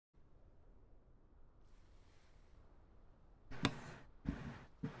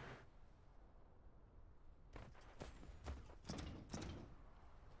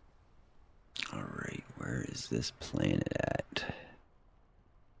this planet at?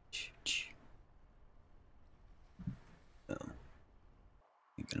 Oh,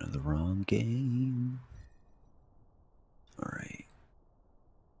 thinking of the wrong game. Alright.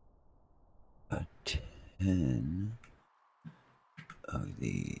 10 of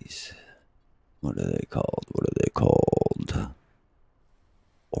these. What are they called? What are they called?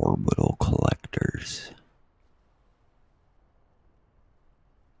 Orbital collectors.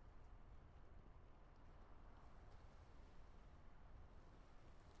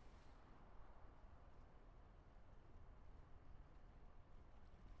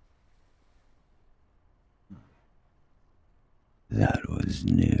 That was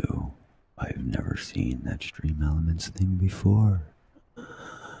new. I've never seen that Stream Elements thing before.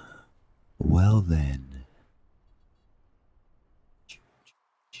 Well then.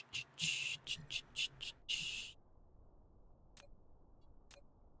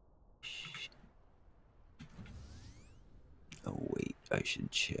 Oh wait, I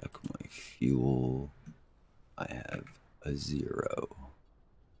should check my fuel. I have a 0.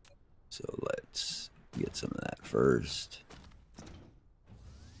 So let's get some of that first.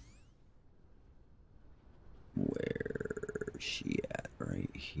 Where's she at?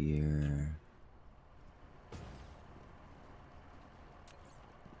 Right here.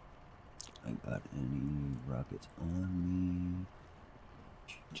 I got any rockets on me?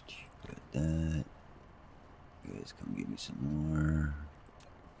 Got that. You guys come give me some more.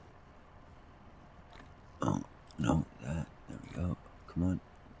 Oh, no, that. There we go. Come on.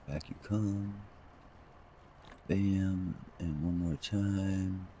 Back you come. Bam. And one more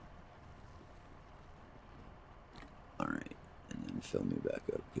time. Alright. And then fill me back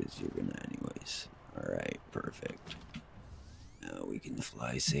up because you're gonna anyways. Alright, perfect. Now we can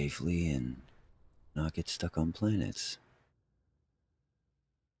fly safely and not get stuck on planets.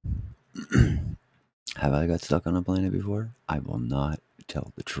 Have I got stuck on a planet before? I will not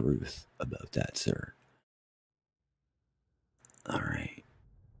tell the truth about that, sir. Alright.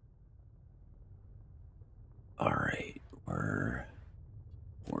 Alright,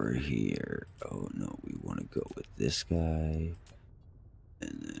 we're here. Oh no, we want to go with this guy.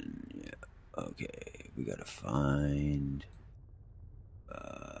 And then, yeah, okay, we gotta find...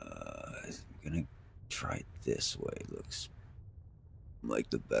 I'm gonna try it this way. Looks like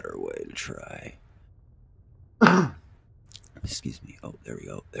the better way to try. Excuse me. Oh, there we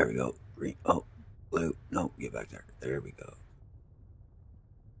go. There we go. Green. Oh, blue. No, get back there. There we go.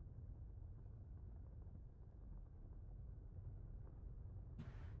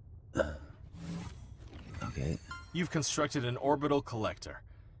 Okay. You've constructed an orbital collector.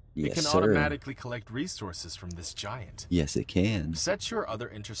 Yes, it can sir. automatically collect resources from this giant. Yes, it can. Set your other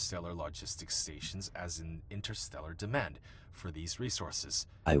interstellar logistics stations as in interstellar demand for these resources.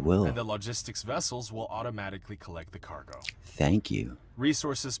 I will. And the logistics vessels will automatically collect the cargo. Thank you.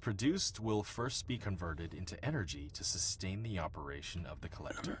 Resources produced will first be converted into energy to sustain the operation of the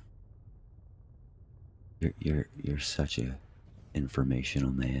collector. You're such a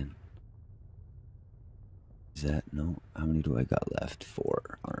informational man. Is that no? How many do I got left?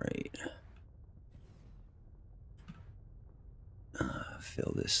 4. All right.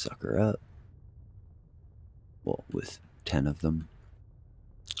 Fill this sucker up. Well, with 10 of them.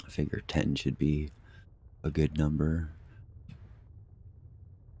 I figure 10 should be a good number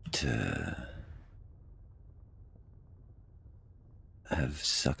to have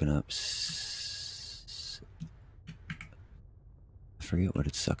sucking up. I forget what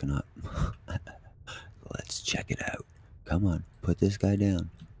it's sucking up. Let's check it out. Come on, put this guy down.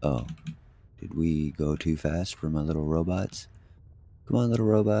 Oh, did we go too fast for my little robots? Come on, little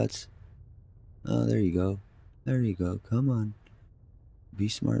robots. Oh, there you go. There you go. Come on. Be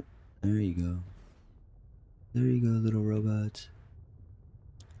smart. There you go. There you go, little robots.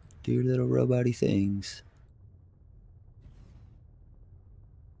 Do your little robot-y things.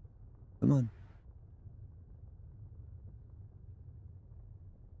 Come on.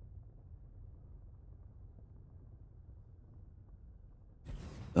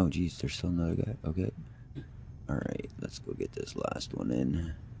 Oh, geez, there's still another guy. Okay. Alright, let's go get this last one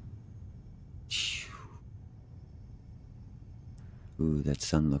in. Ooh, that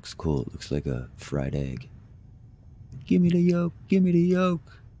sun looks cool. It looks like a fried egg. Give me the yolk. Give me the yolk.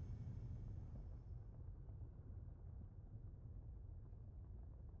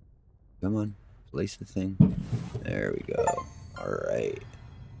 Come on. Place the thing. There we go. Alright.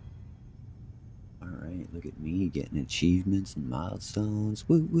 Alright, look at me getting achievements and milestones.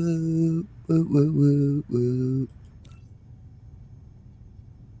 Woo woo. Woo woo woo woo.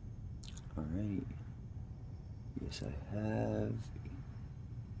 Alright. Yes, I have.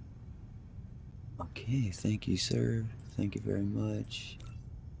 Okay, thank you, sir. Thank you very much.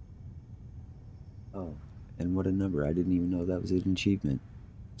 Oh, and what a number. I didn't even know that was an achievement.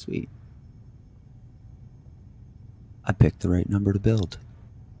 Sweet. I picked the right number to build.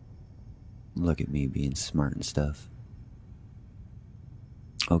 Look at me being smart and stuff.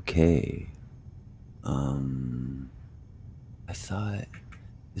 Okay. I thought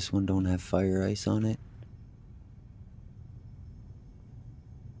this one don't have fire ice on it.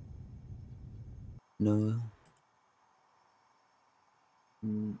 No.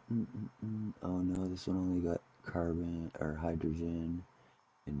 Oh no, this one only got carbon or hydrogen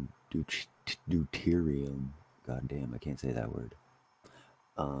and deuterium. God damn, I can't say that word.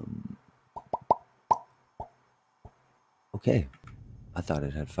 Okay. I thought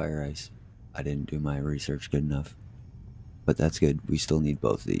it had fire ice. I didn't do my research good enough. But that's good. We still need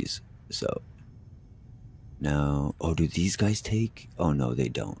both of these. So now, oh, do these guys take? Oh no, they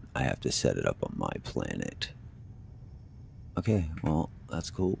don't. I have to set it up on my planet. Okay, well, that's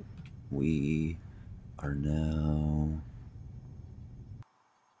cool. We are now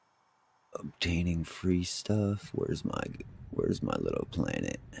obtaining free stuff. Where's my little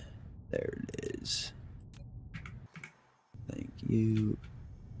planet? There it is. Thank you.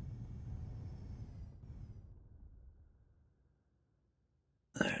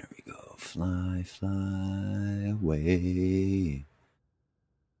 There we go. Fly, fly away.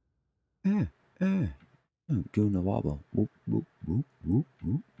 Doing the wobble. Whoop, whoop, whoop, whoop,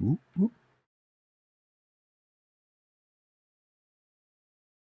 whoop, whoop, whoop.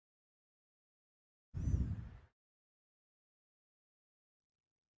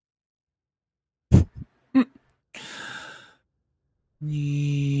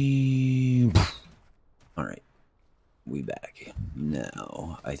 Alright, we back.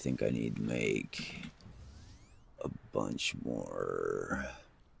 Now, I think I need to make a bunch more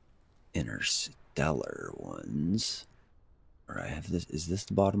interstellar ones. Or I have this. Is this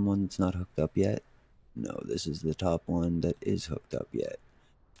the bottom one that's not hooked up yet? No, this is the top one that is hooked up yet.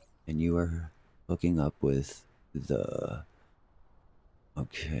 And you are hooking up with the...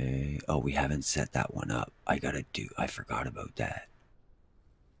 Okay. Oh, we haven't set that one up. I forgot about that.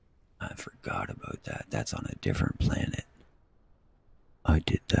 That's on a different planet. I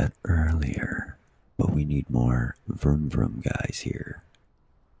did that earlier. But we need more vroom vroom guys here.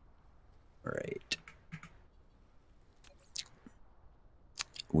 Alright.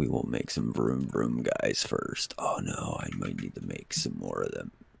 We will make some vroom vroom guys first. Oh no, I might need to make some more of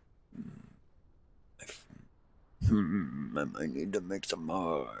them. I might need to make some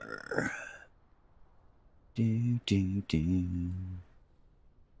more. Do, do, do.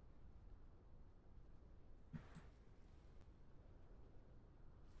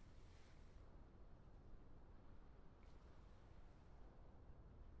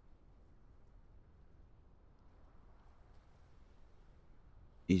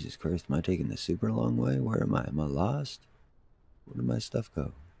 Jesus Christ, am I taking the super long way? Where am I? Am I lost? Where did my stuff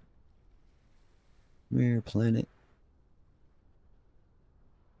go? Come here, planet.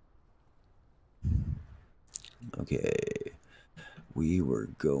 Okay. We were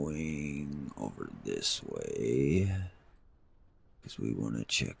going over this way. Because we want to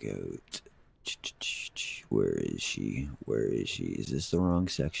check out... Where is she? Where is she? Is this the wrong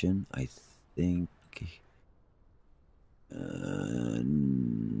section? I think...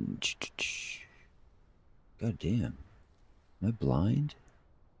 God damn. Am I blind?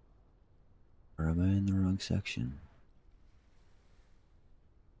 Or am I in the wrong section?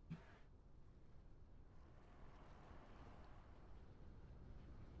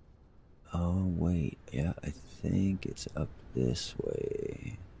 Oh, wait. Yeah, I think it's up this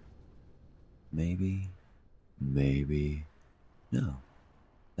way. Maybe? Maybe. No.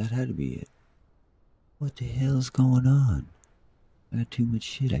 That had to be it. What the hell's going on? I got too much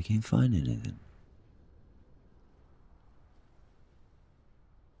shit. I can't find anything.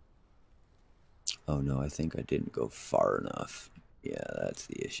 Oh no, I think I didn't go far enough. Yeah, that's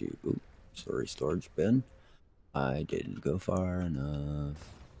the issue. Oop, sorry, storage bin. I didn't go far enough.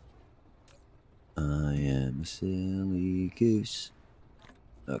 I am a silly goose.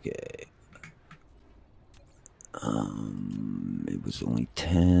 Okay. It was only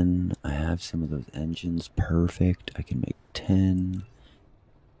 10. I have some of those engines. Perfect. I can make 10.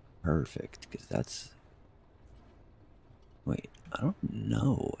 Perfect, because that's... Wait, I don't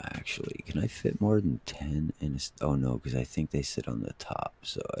know, actually. Can I fit more than 10 in a... Oh, no, because I think they sit on the top,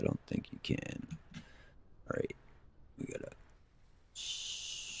 so I don't think you can. Alright, we gotta...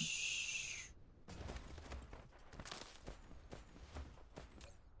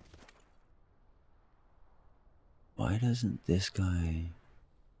 Why doesn't this guy...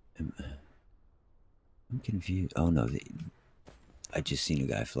 I'm confused. Oh no, I just seen a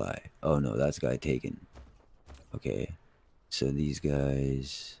guy fly. Oh no, that's a guy taken. Okay, so these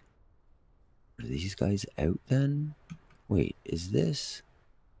guys... Are these guys out then? Wait, is this?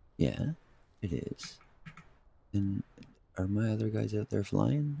 Yeah, it is. And are my other guys out there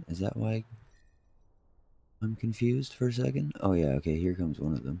flying? Is that why I'm confused for a second? Oh yeah, okay, here comes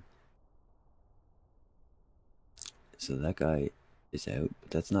one of them. So that guy is out, but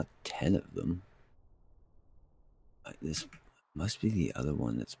that's not 10 of them. This must be the other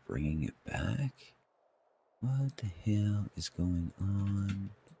one that's bringing it back. What the hell is going on?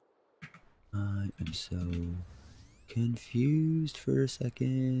 I am so confused for a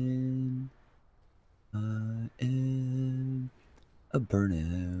second. I am a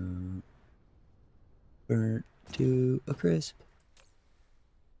burnout. Burnt to a crisp.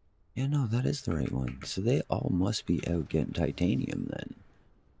 Yeah, no, that is the right one. So they all must be out getting titanium then.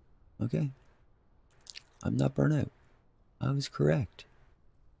 Okay. I'm not burnt out. I was correct.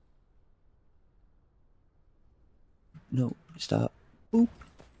 No, stop. Boop.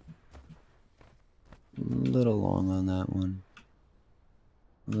 A little long on that one.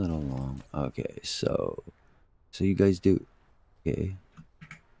 A little long. Okay, so you guys do. Okay.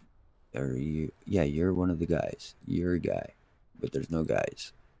 Are you? Yeah, you're one of the guys. You're a guy, but there's no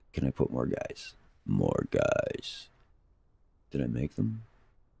guys. Can I put more guys? More guys. Did I make them?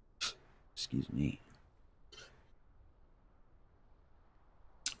 Excuse me.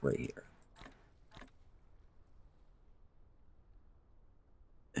 Right here.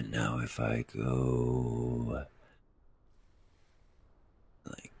 And now if I go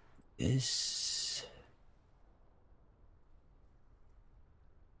like this,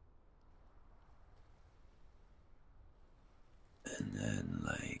 and then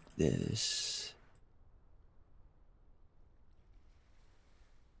like this,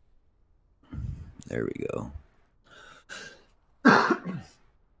 there we go.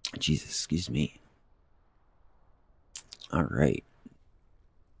 Jesus, excuse me. All right.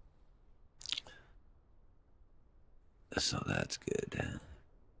 So that's good.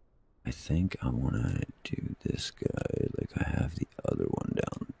 I think I want to do this guy like I have the other one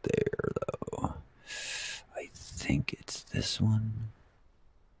down there, though. I think it's this one.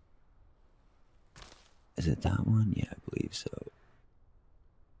 Is it that one? Yeah, I believe so.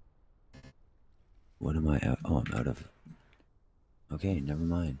 What am I out? Oh, I'm out of... Okay, never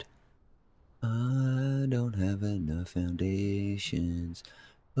mind. I don't have enough foundations,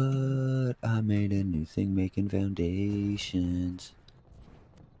 but I made a new thing making foundations.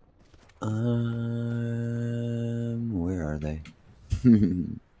 Where are they?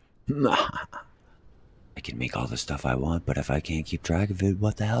 I can make all the stuff I want, but if I can't keep track of it,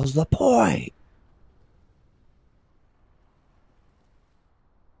 what the hell's the point?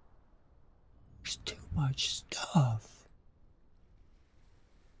 There's too much stuff.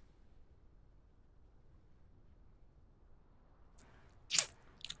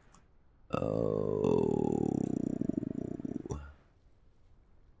 Oh,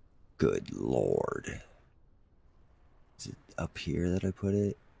 good lord. Is it up here that I put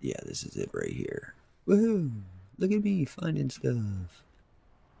it? Yeah, this is it right here. Woohoo! Look at me finding stuff.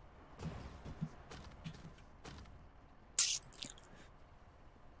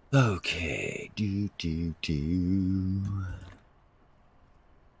 Okay,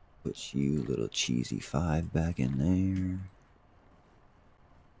 Put you little cheesy 5 back in there.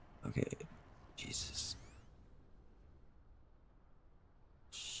 Okay, Jesus.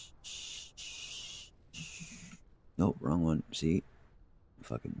 Nope, wrong one. See?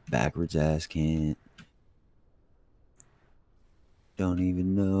 Fucking backwards ass can't. Don't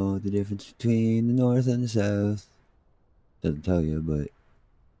even know the difference between the north and the south. Doesn't tell you, but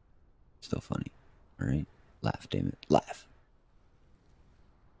still funny. Alright? Laugh, damn it. Laugh.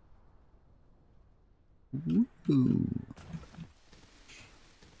 Woo.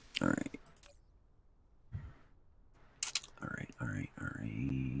 Alright. Alright.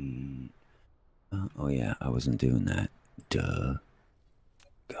 Oh yeah, I wasn't doing that. Duh.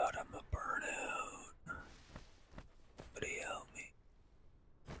 God, I'm a burnout. Somebody help me.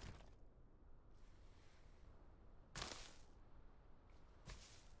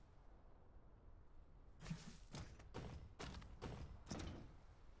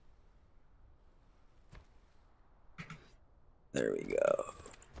 There we go.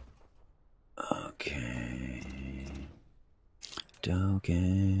 Okay.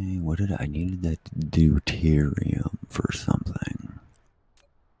 Okay. What did I needed that deuterium for something?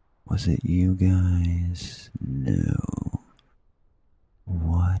 Was it you guys? No.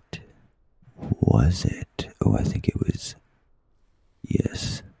 What was it? Oh, I think it was.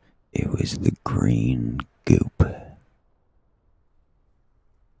 Yes, it was is the green goop.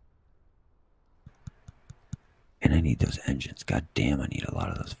 And I need those engines. God damn, I need a lot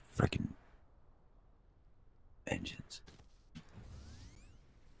of those freaking engines.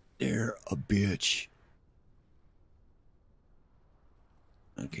 They're a bitch.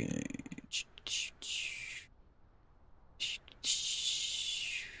 Okay.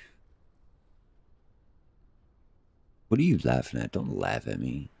 What are you laughing at? Don't laugh at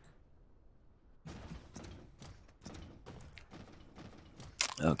me.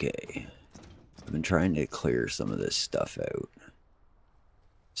 Okay. I've been trying to clear some of this stuff out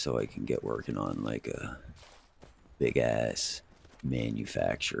so I can get working on like a big ass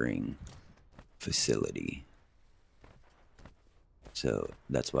manufacturing facility. So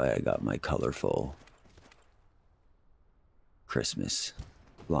that's why I got my colorful Christmas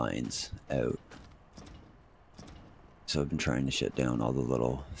lines out. So I've been trying to shut down all the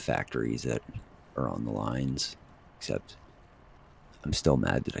little factories that are on the lines, except I'm still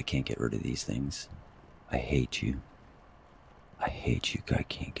mad that I can't get rid of these things. I hate you. I hate you. I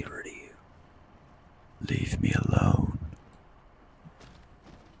can't get rid of you. Leave me alone.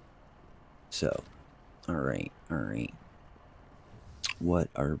 So, alright. What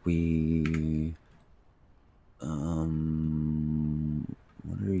are we...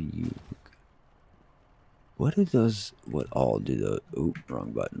 what are you... What do those... What all do those... Oop,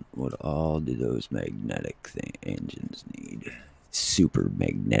 wrong button. What all do those magnetic engines need? Super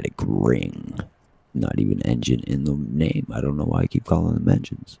magnetic ring. Not even engine in the name. I don't know why I keep calling them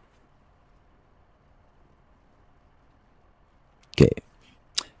engines. Okay.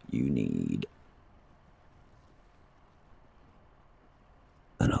 You need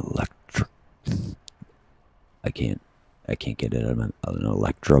an electric... I can't get it out of an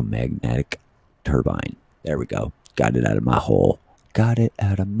electromagnetic turbine. There we go. Got it out of my hole. Got it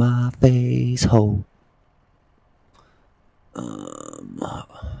out of my face hole.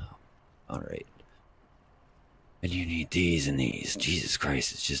 Alright. And you need these and these. Jesus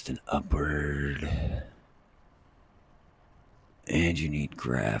Christ, it's just an upward. And you need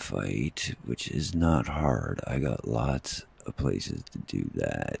graphite, which is not hard. I got lots of places to do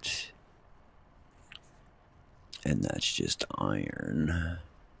that. And that's just iron.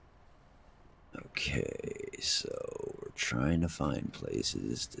 Okay, so we're trying to find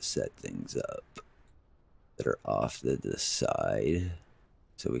places to set things up that are off to the side,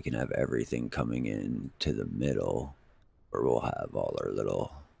 so we can have everything coming in to the middle, where we'll have all our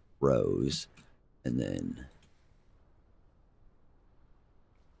little rows, and then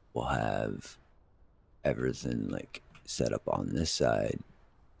we'll have everything like set up on this side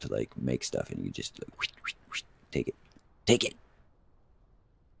to like make stuff, and you just like take it.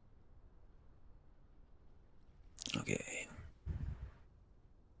 Okay.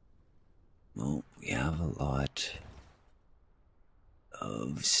 Well, we have a lot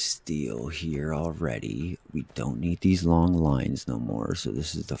of steel here already. We don't need these long lines no more, so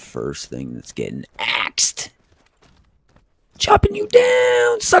this is the first thing that's getting axed. Chopping you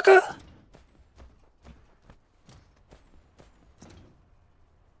down, sucker!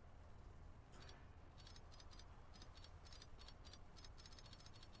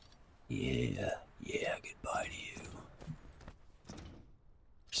 Yeah, goodbye to you.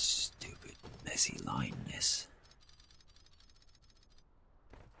 Stupid, messy lineness.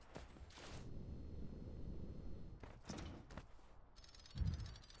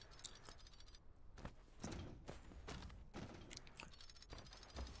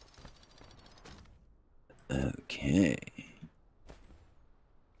 Okay.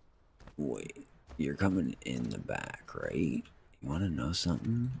 Wait, you're coming in the back, right? You want to know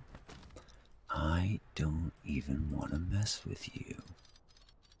something? I don't even want to mess with you.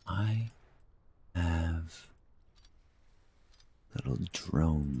 I have little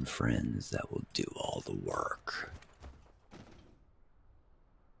drone friends that will do all the work.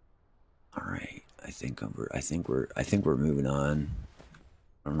 All right, I think we're moving on.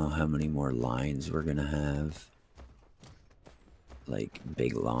 I don't know how many more lines we're gonna have. Like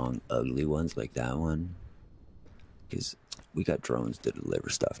big, long, ugly ones like that one. Because we got drones to deliver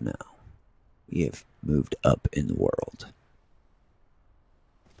stuff now. We have moved up in the world.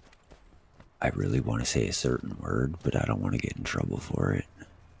 I really want to say a certain word, but I don't want to get in trouble for it.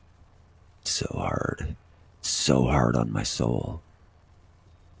 It's so hard. It's so hard on my soul.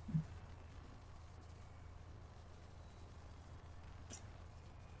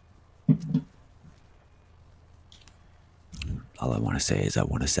 All I want to say is I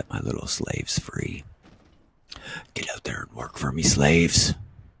want to set my little slaves free. Get out there and work for me, slaves.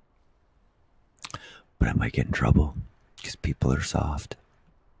 But I might get in trouble because people are soft.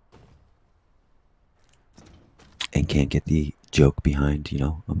 and can't get the joke behind, you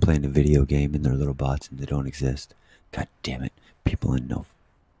know, I'm playing a video game and they're little bots and they don't exist. God damn it. People in no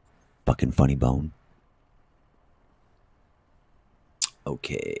fucking funny bone.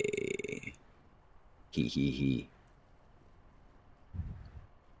 Okay. Hee hee hee.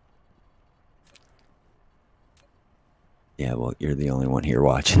 Yeah, well, you're the only one here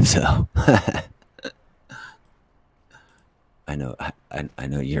watching, so. I know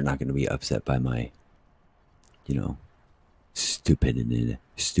you're not going to be upset by my, you know, stupidness.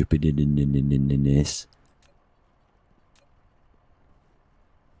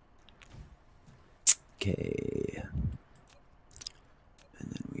 Okay. And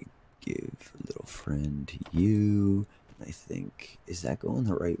then we give a little friend to you. I think, is that going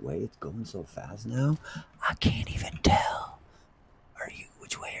the right way? It's going so fast now. I can't even tell.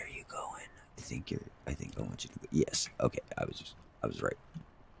 Which way are you going? I think I want you to go. Yes. Okay. I was right.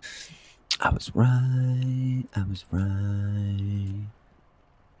 I was right.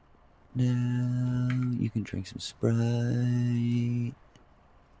 Now you can drink some Sprite.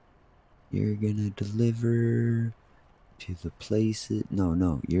 You're gonna deliver to the places.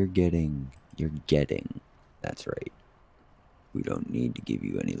 No, you're getting. That's right. We don't need to give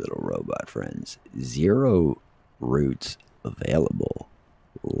you any little robot friends. 0 routes available.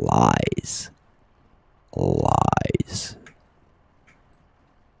 Lies.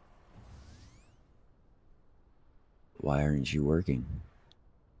 Why aren't you working?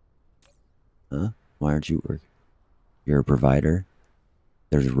 Huh? Why aren't you working? You're a provider.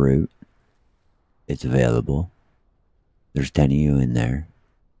 There's a route. It's available. There's 10 of you in there.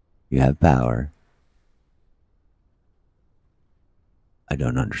 You have power. I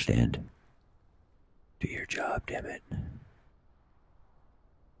don't understand. Do your job, damn it.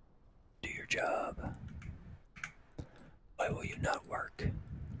 Do your job. Why will you not work?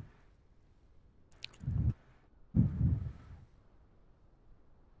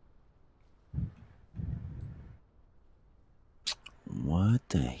 What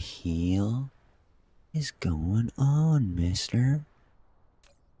the hell is going on, mister?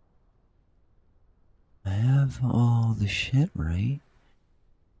 I have all the shit right.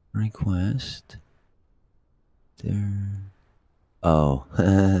 Request. There. Oh.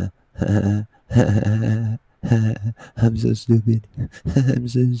 I'm so stupid. I'm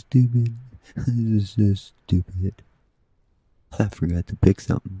so stupid. I'm so stupid. I forgot to pick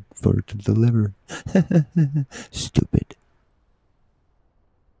something for it to deliver. Stupid.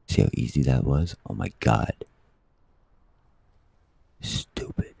 See how easy that was? Oh my god.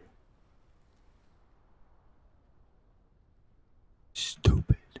 Stupid.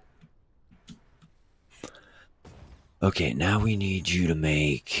 Okay, now we need you to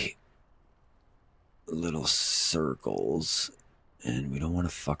make little circles, and we don't want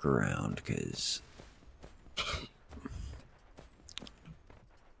to fuck around because we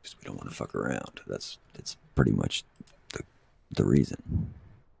don't want to fuck around. That's pretty much the reason.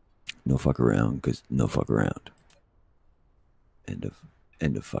 No fuck around because no fuck around. End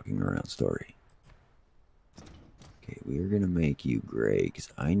of fucking around story. Okay, we are gonna make you gray because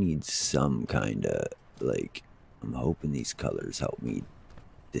I need some kind of like. I'm hoping these colors help me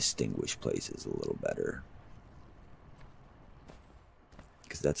distinguish places a little better.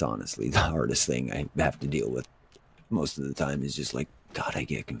 Because that's honestly the hardest thing I have to deal with most of the time is just like, God, I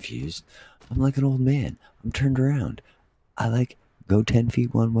get confused. I'm like an old man. I'm turned around. I like go 10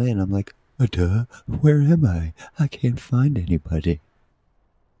 feet one way and I'm like, duh, where am I? I can't find anybody.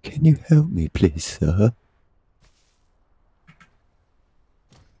 Can you help me, please, sir?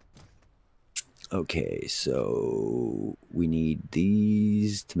 Okay, so we need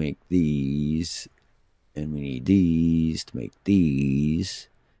these to make these, and we need these to make these,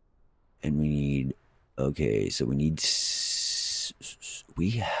 and we need, okay, so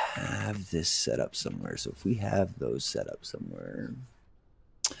we have this set up somewhere. So if we have those set up somewhere,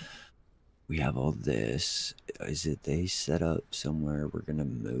 we have all this. Is it they set up somewhere? We're gonna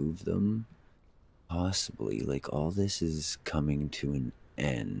move them? Possibly. Like, all this is coming to an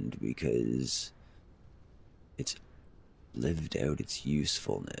end because it's lived out its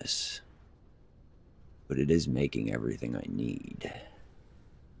usefulness, but it is making everything I need.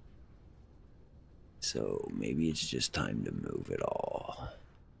 So maybe it's just time to move it all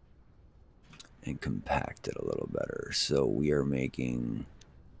and compact it a little better. So we are making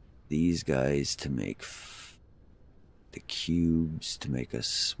these guys to make the cubes to make us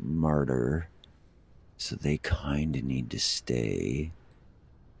smarter, so they kind of need to stay.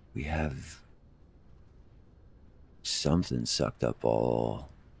 We have something sucked up all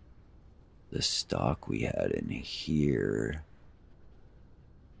the stock we had in here.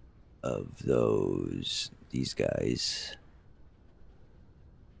 of these guys.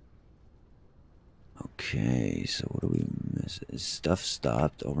 Okay, so what do we miss? Is stuff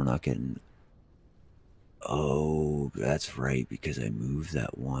stopped? Oh, we're not getting... Oh, that's right, because I moved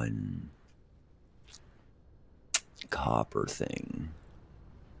that one copper thing.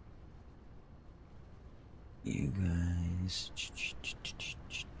 You guys...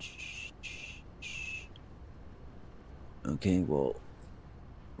 Okay, well,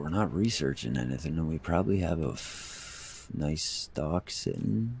 we're not researching anything, and we probably have a nice stock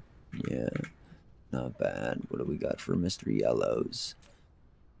sitting. Yeah, not bad. What do we got for Mr. Yellows?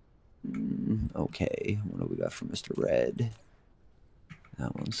 Okay, what do we got for Mr. Red?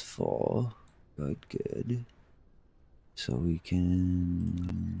 That one's full. Good, good. So we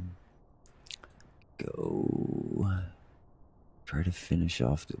can go try to finish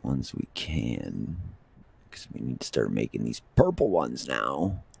off the ones we can, because we need to start making these purple ones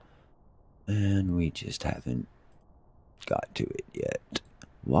now. And we just haven't got to it yet.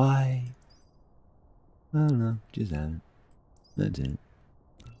 Why? I don't know, just haven't. That's it.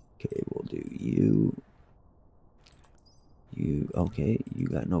 Okay, we'll do you. You, okay, you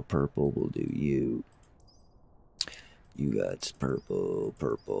got no purple, we'll do you. You got purple,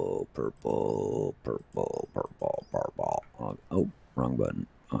 purple, purple, purple, purple, purple. Oh, wrong button.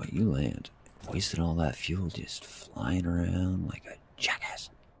 Oh, you land. Wasted all that fuel just flying around like a jackass.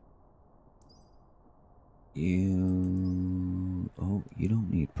 You... Oh, you don't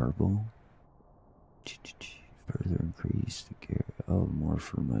need purple. Further increase the care. Oh, more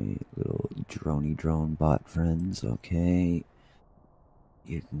for my little drone bot friends. Okay.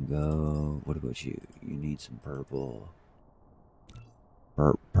 You can go. What about you? You need some purple.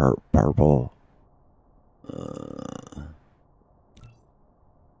 Purple.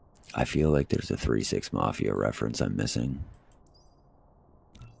 I feel like there's a 3-6 Mafia reference I'm missing.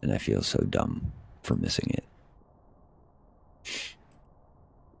 And I feel so dumb for missing it.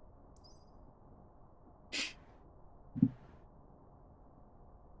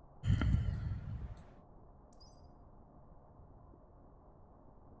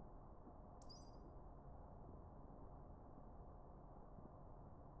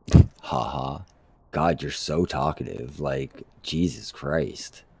 Haha. God, you're so talkative. Like, Jesus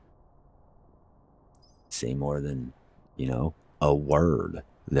Christ. Say more than, you know, a word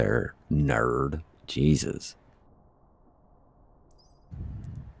there, nerd. Jesus.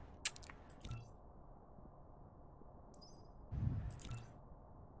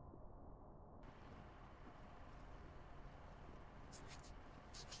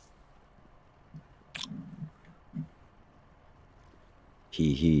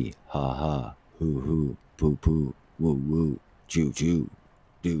 Hee hee, ha ha, hoo hoo, poo poo, woo woo, choo choo,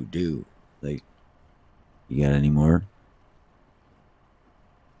 doo doo. Like, you got any more?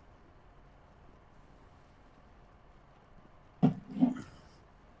 I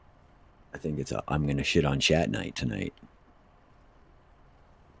think it's a I'm gonna shit on chat night tonight.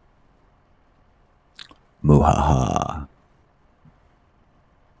 Muhaha.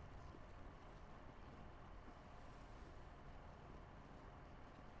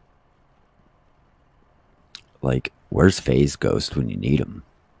 Like, where's Phase Ghost when you need him?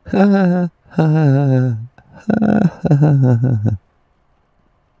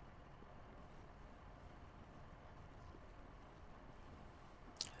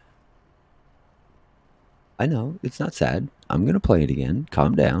 I know, it's not sad. I'm gonna play it again.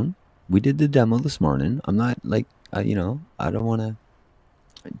 Calm down. We did the demo this morning. I'm not, like, you know, I don't want to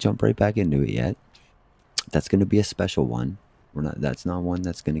jump right back into it yet. That's gonna be a special one. That's not one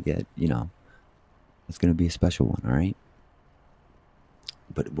that's gonna get, you know, it's gonna be a special one, alright?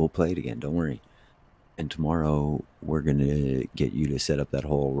 But we'll play it again, don't worry. And tomorrow, we're gonna get you to set up that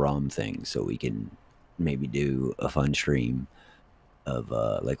whole ROM thing so we can maybe do a fun stream of,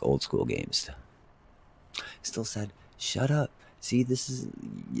 like, old school games. Still sad. Shut up. See,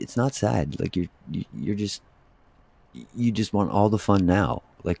 it's not sad. Like, you're just, you just want all the fun now.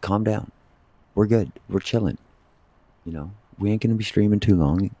 Like, calm down. We're good. We're chilling. You know, we ain't gonna be streaming too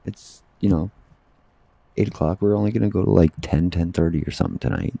long. It's, you know, 8 o'clock. We're only gonna go to like 10:30 or something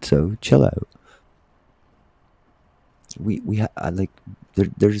tonight. So chill out.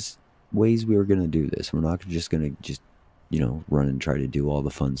 There's ways we were gonna do this. We're not just gonna you know, run and try to do all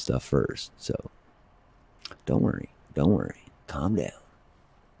the fun stuff first. So don't worry. Don't worry. Calm down.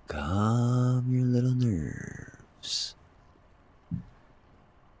 Calm your little nerves.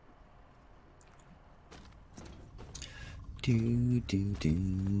 Do do do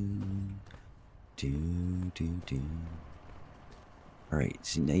do do do. All right.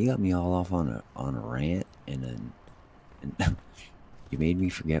 See, now you got me all off on a rant, and then You made me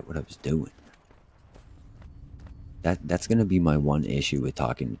forget what I was doing. That's gonna be my one issue with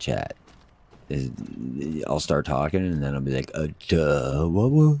talking to chat. Is I'll start talking and then I'll be like, duh,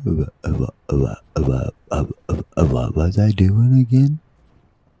 what was I doing again?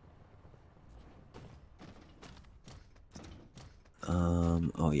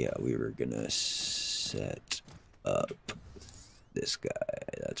 Oh yeah, we were gonna set up this guy.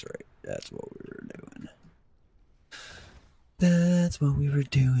 That's right. That's what we were doing. That's what we were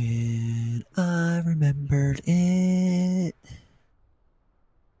doing. I remembered it.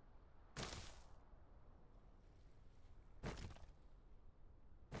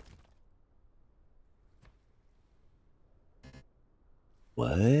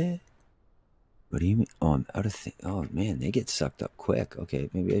 What? What do you mean? Oh, I'm out of oh man, they get sucked up quick. Okay,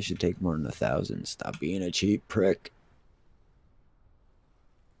 maybe I should take more than 1,000. Stop being a cheap prick.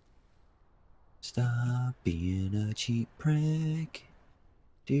 Stop being a cheap prick.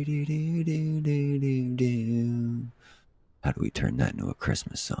 Do do do do do do do. How do we turn that into a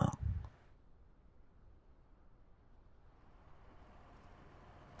Christmas song?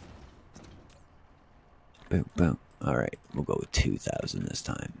 Boom, boom. All right, we'll go with 2,000 this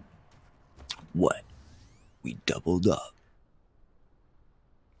time. What? We doubled up.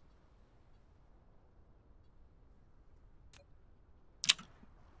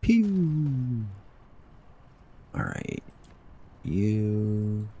 Pew. All right,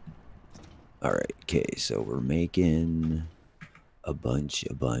 you. All right, okay, so we're making a bunch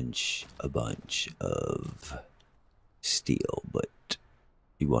of steel, but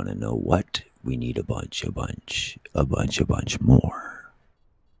you want to know what? We need a bunch more.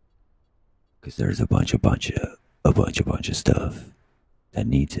 Because there's a bunch of stuff that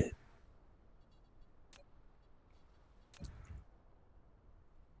needs it.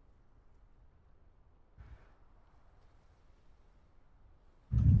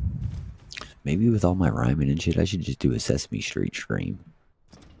 Maybe with all my rhyming and shit, I should just do a Sesame Street stream.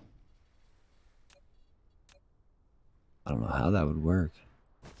 I don't know how that would work.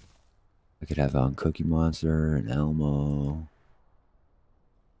 I could have on Cookie Monster and Elmo.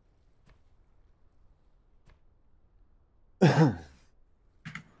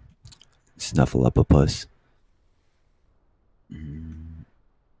 Snuffleupapuss.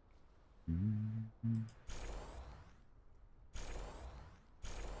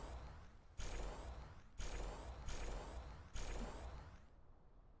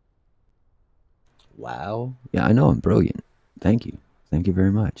 Wow. Yeah, I know I'm brilliant. Thank you. Thank you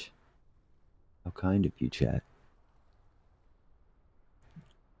very much. How kind of you, chat.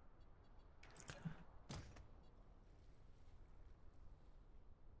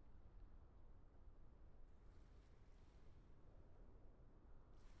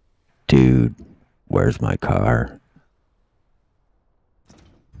 Dude, where's my car?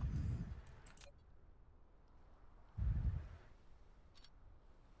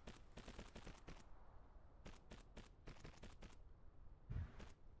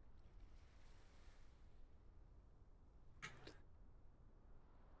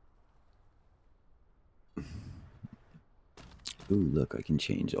 Ooh, look, I can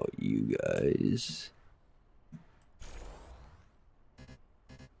change all you guys.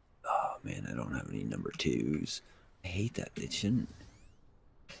 Oh man, I don't have any number 2s. I hate that. It shouldn't.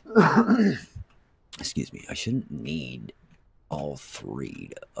 Excuse me. I shouldn't need all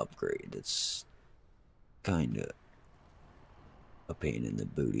 3 to upgrade. It's kind of a pain in the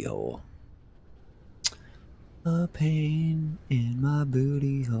booty hole. A pain in my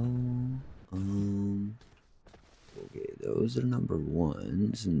booty hole. Okay, those are number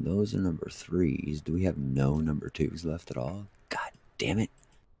 1s and those are number 3s. Do we have no number 2s left at all? God damn it.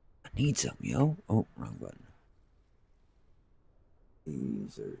 I need some, yo. Oh, wrong button.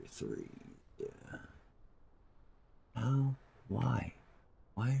 These are 3. Yeah. How? Why?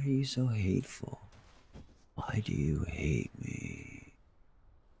 Why are you so hateful? Why do you hate me?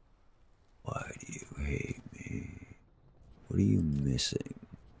 Why do you hate me? What are you missing?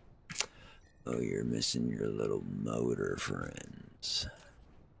 Oh, you're missing your little motor friends.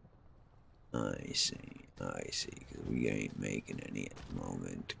 I see, because we ain't making any at the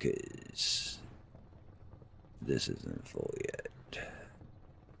moment, because this isn't full yet.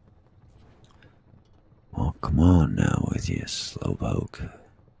 Well, come on now with you, slowpoke.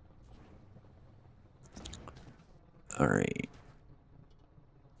 Alright.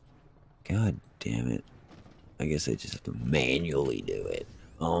 God damn it. I guess I just have to manually do it.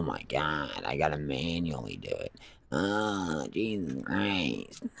 Oh my god, I gotta manually do it. Oh, Jesus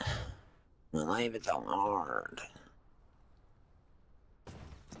Christ. My life is so hard.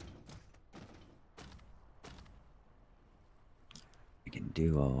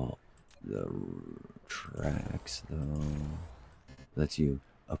 do all the tracks though. Lets you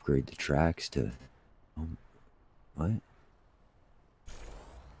upgrade the tracks to. What?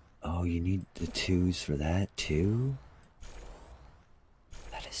 Oh, you need the 2s for that too?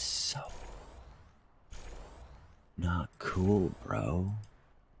 That is so not cool, bro.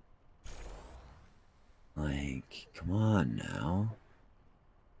 Like, come on now.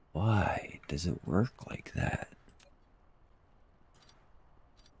 Why does it work like that?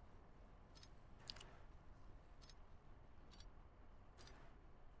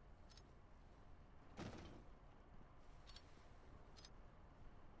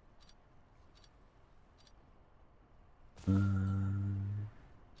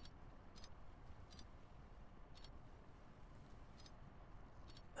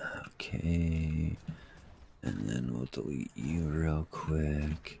 Okay, and then we'll delete you real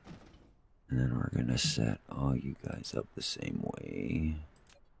quick, and then we're gonna set all you guys up the same way.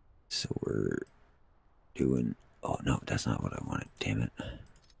 So we're doing. Oh no, that's not what I wanted. Damn it!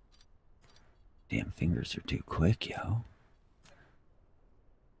 Damn fingers are too quick, yo.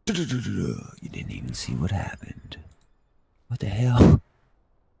 You didn't even see what happened. What the hell?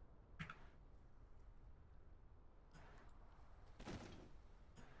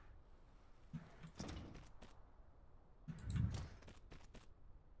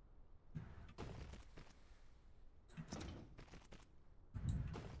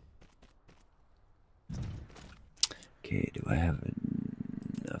 Okay, do I have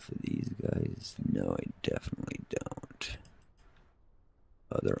enough of these guys? No, I definitely don't.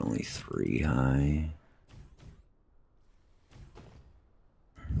 Oh, they're only 3 high.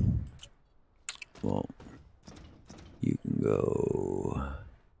 Well, you can go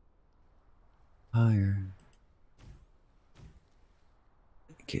higher.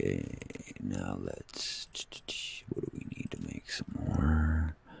 Okay, now let's. What do we need to make some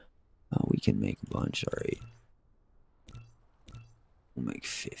more? Oh, we can make a bunch, alright. We'll make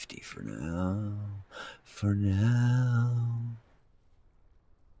 50 for now. For now.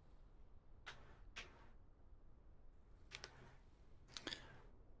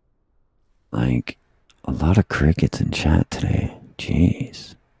 Like, a lot of crickets in chat today.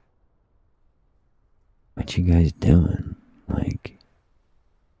 Jeez. What you guys doing? Like,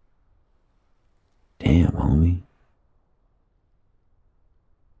 damn, homie.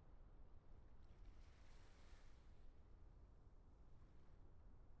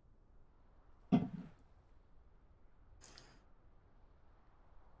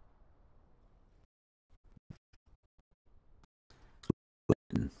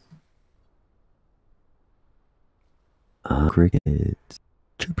 Crickets.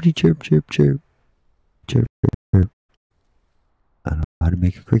 Chirpity chirp, chirp, chirp. Chirp, chirp. I don't know how to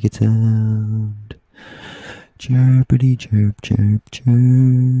make a cricket sound. Chirpity chirp, chirp, chirp.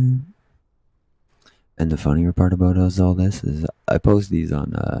 And the funnier part about all this is I post these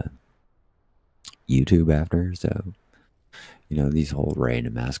on YouTube after, so you know, these whole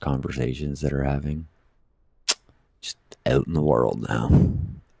random ass conversations that are having just out in the world now.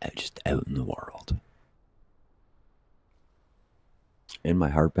 Just out in the world. In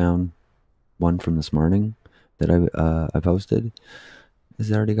my Heartbound one from this morning that I posted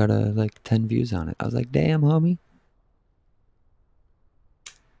has already got like 10 views on it. I was like, damn, homie.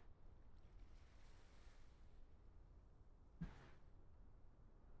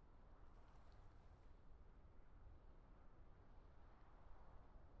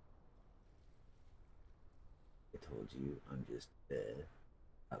 I told you, I'm just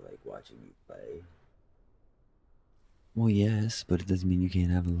I like watching you play. Well, yes, but it doesn't mean you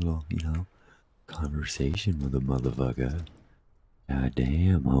can't have a little, you know, conversation with a motherfucker. God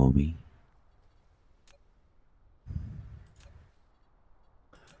damn, homie.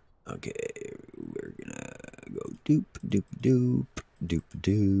 Okay, we're gonna go doop doop doop doop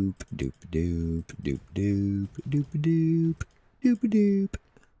doop doop doop doop doop doop doop doop doop.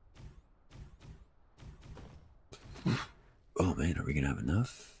 Oh man, are we gonna have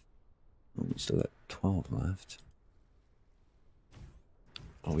enough? Oh, we still got 12 left.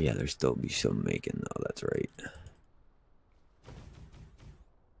 Oh yeah, there'll still be some making though, that's right.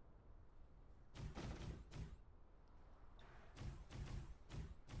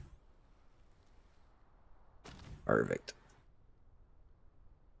 Perfect.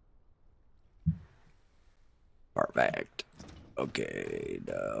 Perfect. Okay,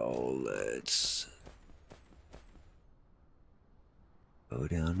 now let's go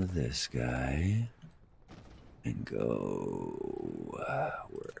down to this guy and go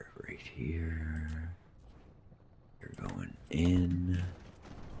we're right here. You're going in.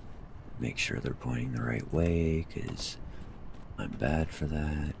 Make sure they're pointing the right way, because I'm bad for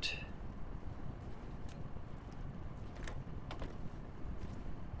that.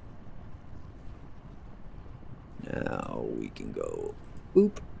 Now we can go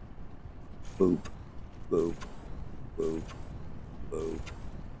boop, boop, boop, boop, boop,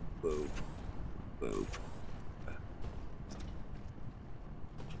 boop, boop.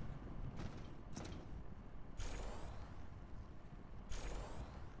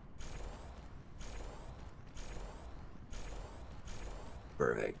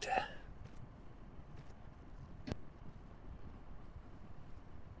 Perfect.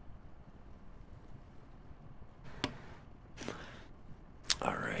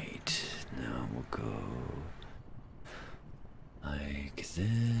 All right, now we'll go like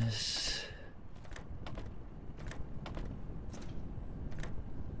this.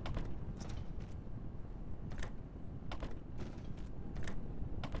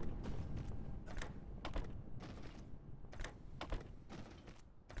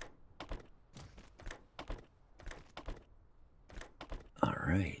 All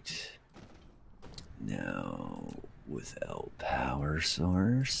right. Now, without power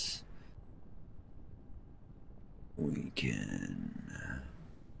source, we can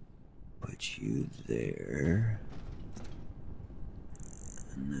put you there,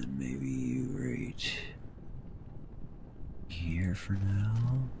 and then maybe you right here for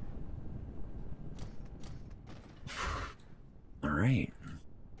now. All right.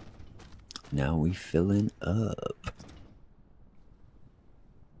 Now we filling up.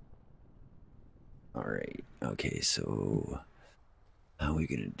 All right. Okay, so how are we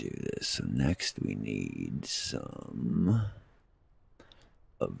gonna do this? So next we need some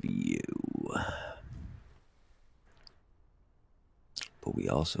of you, but we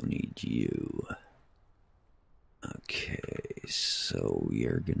also need you. Okay, so we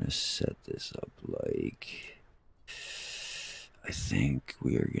are gonna set this up like, I think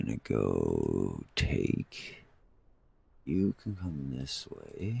we are gonna go take, you can come this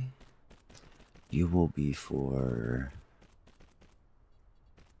way. You will be for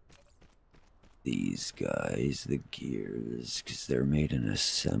these guys, the gears, because they're made in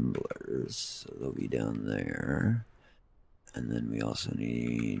assemblers, so they'll be down there. And then we also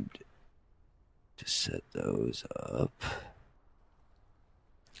need to set those up.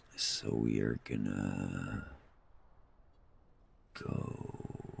 So we are gonna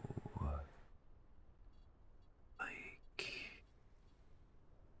go like,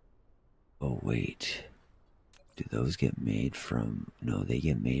 oh wait, do those get made from, no, they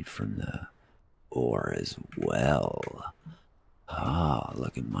get made from the ore as well. Ah,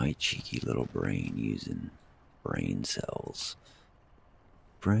 look at my cheeky little brain using brain cells.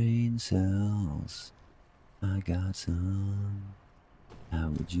 Brain cells, I got some. How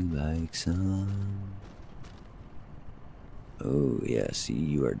would you like some? Oh yeah, see,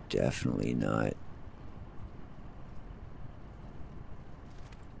 you are definitely not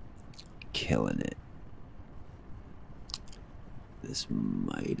killing it. This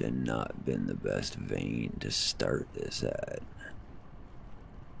might have not been the best vein to start this at.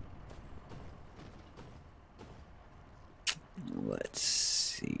 Let's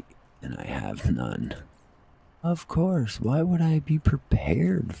see. And I have none. Of course, why would I be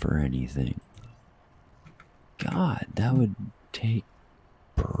prepared for anything? God, that would take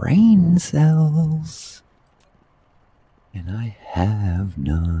brain cells. And I have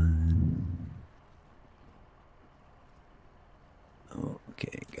none.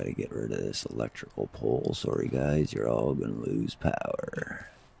 Okay, gotta get rid of this electrical pole. Sorry guys, you're all gonna lose power.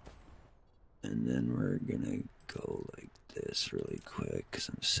 And then we're gonna go like this really quick because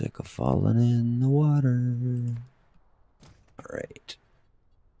I'm sick of falling in the water. Alright.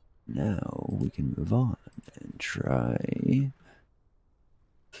 Now we can move on and try.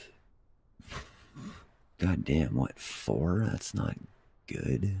 God damn, what, 4? That's not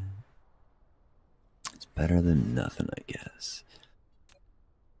good. It's better than nothing, I guess.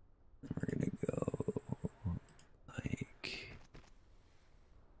 We're gonna go like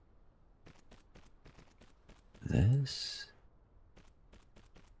this.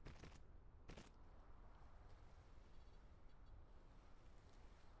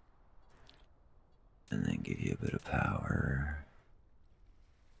 And then give you a bit of power.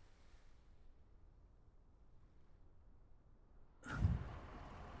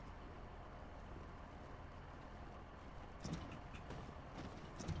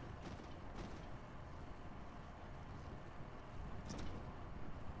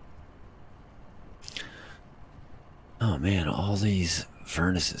 Oh man, all these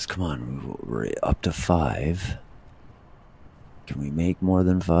furnaces. Come on, we're up to 5. Can we make more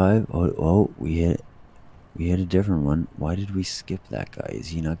than 5? Oh, we hit We hit a different one. Why did we skip that guy? Is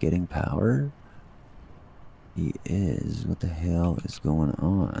he not getting power? He is. What the hell is going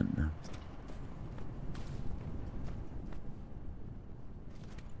on?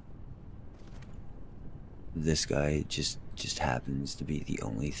 This guy just happens to be the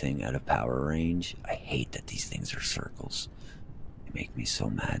only thing out of power range. I hate that these things are circles. They make me so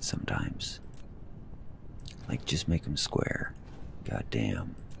mad sometimes. Like, just make them square. God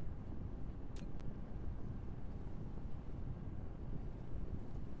damn.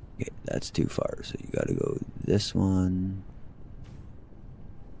 Okay, that's too far, so you gotta go this one.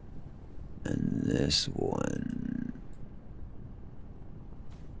 And this one.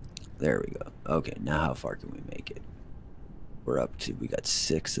 There we go. Okay, now how far can we make it? We're up to, we got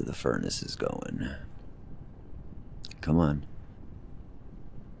 6 of the furnaces going. Come on.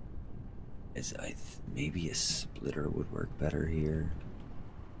 Maybe a splitter would work better here.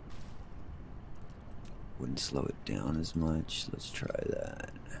 Wouldn't slow it down as much. Let's try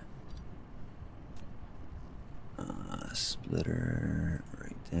that. Splitter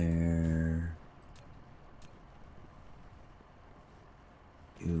right there.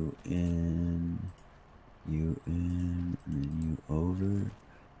 You in, and then you over.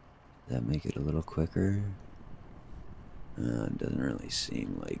 Does that make it a little quicker? It doesn't really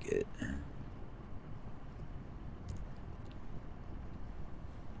seem like it.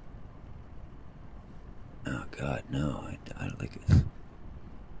 Oh God, no! I don't like it.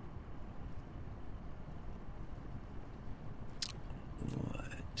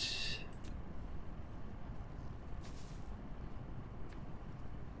 What?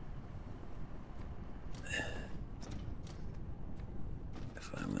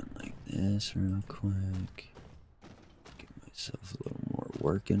 If I went like this real quick, give myself a little more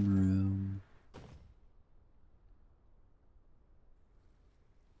working room.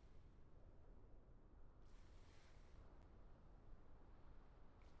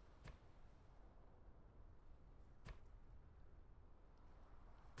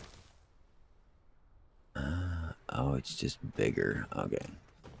 Oh, it's just bigger. Okay.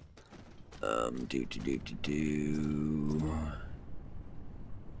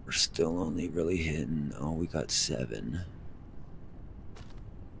 We're still only really hitting. Oh, we got 7.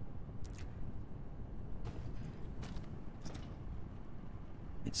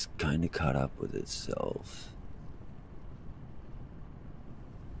 It's kind of caught up with itself.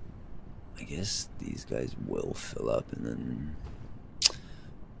 I guess these guys will fill up and then.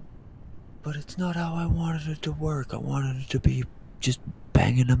 But it's not how I wanted it to work. I wanted it to be just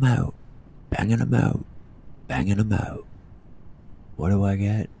banging them out. Banging them out. Banging them out. What do I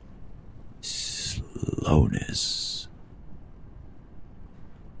get? Slowness.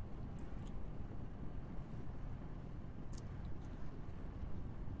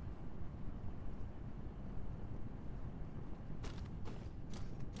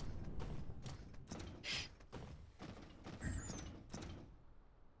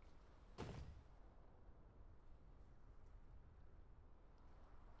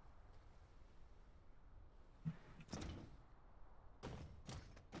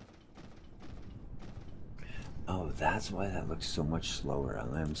 Oh, that's why that looks so much slower.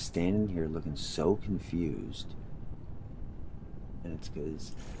 I'm standing here looking so confused. And it's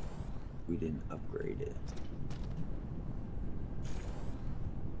because we didn't upgrade it.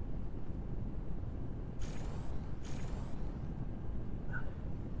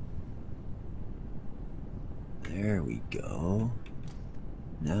 There we go.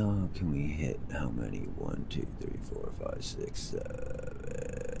 Now can we hit how many? 1, 2, 3, 4, 5, 6,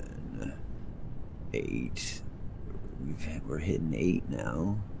 7, 8. We're hitting 8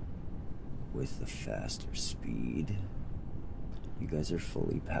 now with the faster speed. You guys are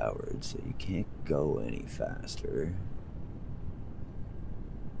fully powered, so you can't go any faster.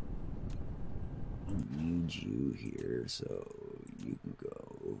 I don't need you here, so you can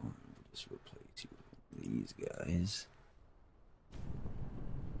go. We'll just replace you with these guys.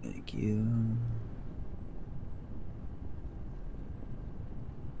 Thank you.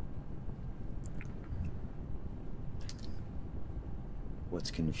 What's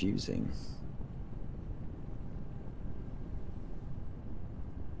confusing?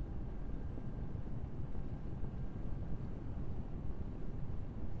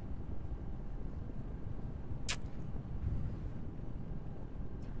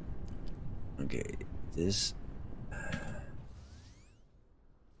 Okay, this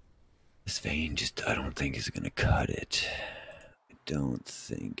vein just, I don't think is gonna cut it. I don't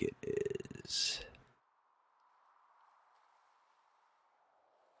think it is.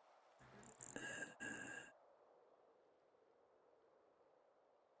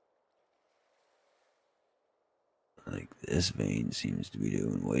 like this vein seems to be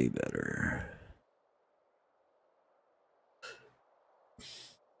doing way better.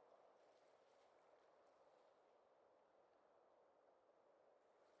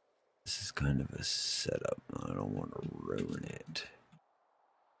 This is kind of a setup. I don't want to ruin it.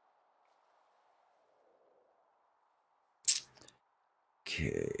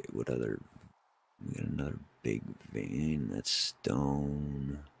 Okay, what other? We got another big vein. That's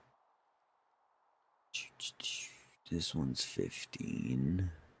stone. This one's 15.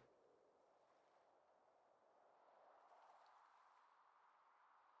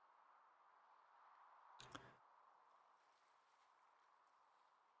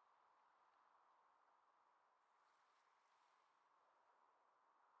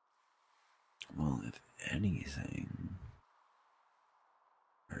 Well, if anything,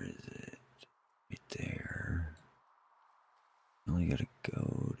 where is it? Right there. Only gotta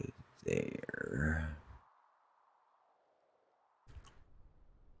go to there.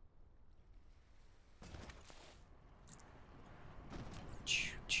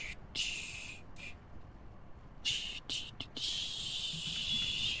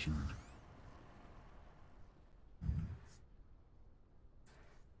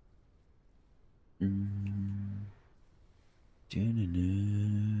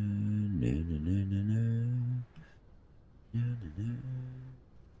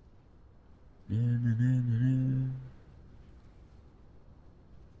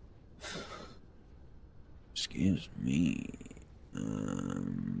 Excuse me.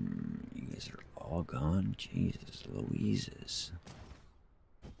 You guys are all gone? Jesus Louises.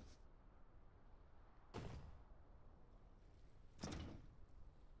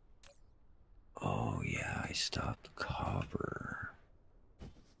 Oh yeah, I stopped copper.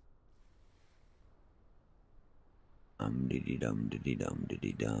 Diddy dum.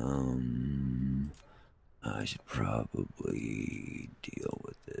 I should probably deal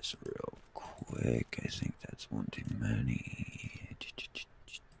with this real quick. I think that's one too many.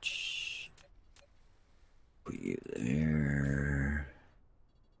 Put you there.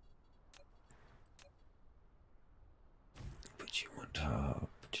 Put you on top.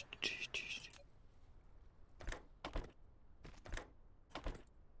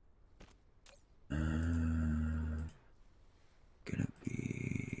 Gonna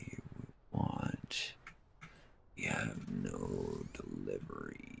be want. You have no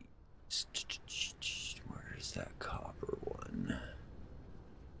delivery. Where's that copper one?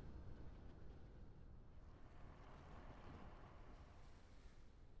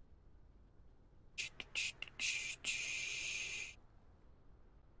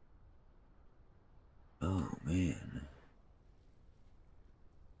 Oh man.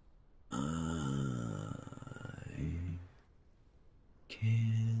 I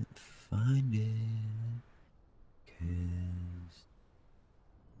can't find it 'cause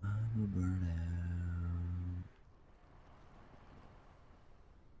I'm a burnout.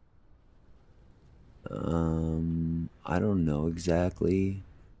 I don't know exactly,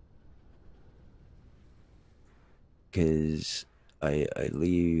 because I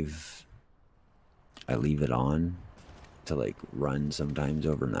leave it on to like run sometimes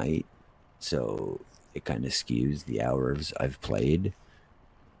overnight, so it kind of skews the hours I've played.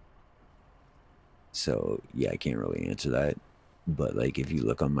 So yeah, I can't really answer that. But like if you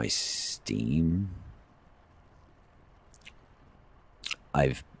look on my Steam,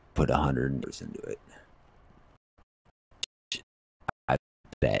 I've put 100 into it. I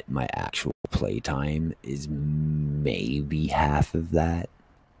bet my actual playtime is maybe half of that.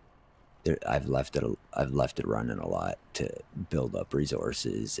 I've left it running a lot to build up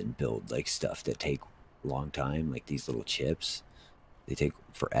resources and build like stuff that take a long time, like these little chips. They take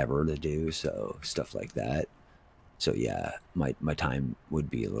forever to do, so stuff like that. So yeah, my time would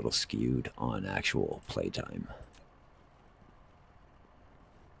be a little skewed on actual playtime.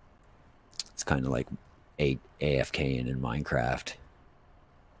 It's kind of like AFKing in Minecraft.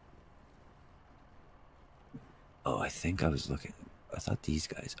 Oh, I think I was looking. I thought these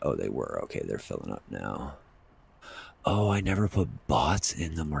guys. Oh, they were. Okay, they're filling up now. Oh, I never put bots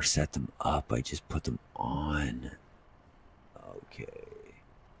in them or set them up. I just put them on. Okay.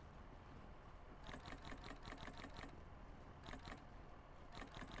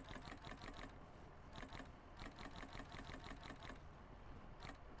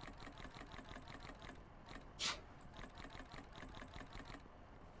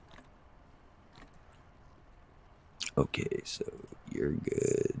 Okay, so you're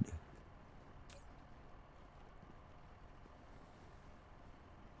good.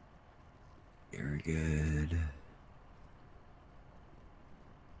 You're good.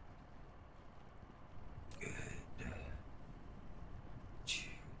 Good.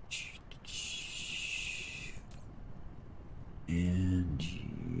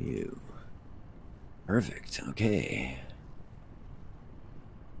 Perfect. Okay.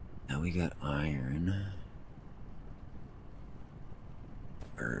 Now we got iron.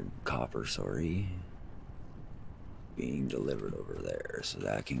 Or copper, sorry. Being delivered over there, so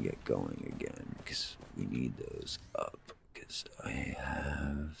that can get going again, because we need those up, because I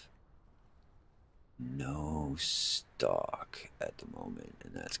have no stock at the moment,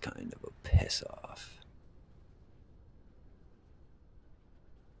 and that's kind of a piss off.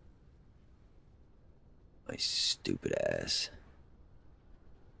 My stupid ass.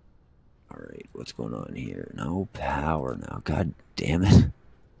 Alright, what's going on here? No power now, god damn it.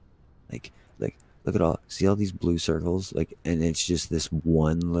 Like, look at see all these blue circles? Like, and it's just this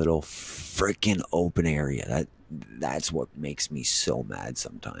one little freaking open area. That's what makes me so mad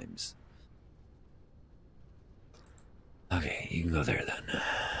sometimes. Okay, you can go there then.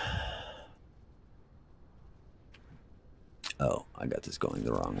 Oh, I got this going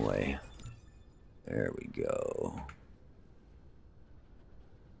the wrong way. There we go.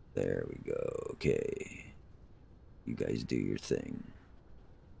 There we go. Okay. You guys do your thing.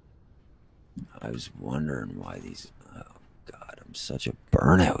 I was wondering why these... Oh, God, I'm such a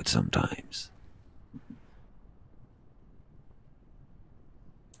burnout sometimes.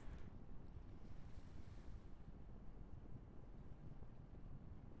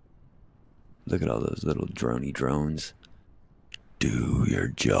 Look at all those little droney drones. Do your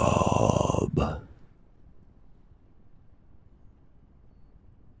job.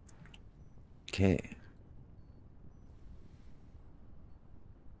 Okay.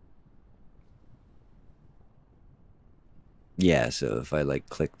 Yeah, so if I like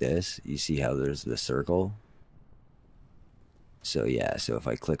click this, you see how there's the circle? So yeah, so if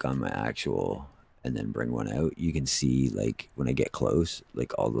I click on my actual and then bring one out, you can see like when I get close,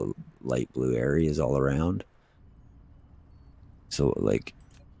 like all the light blue areas all around. So like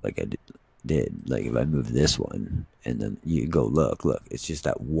I did, like if I move this one and then you go look, it's just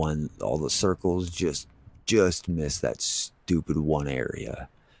that one, all the circles just miss that stupid one area.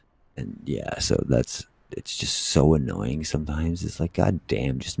 And yeah, so it's just so annoying sometimes. It's like, god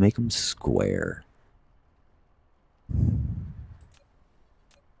damn, just make them square.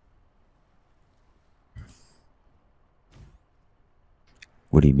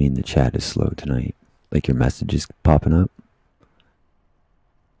 What do you mean the chat is slow tonight? Like your message is popping up?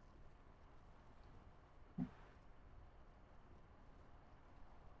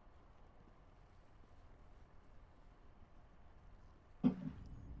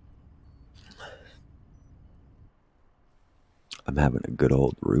 I'm having a good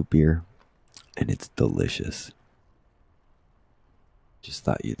old root beer, and it's delicious. Just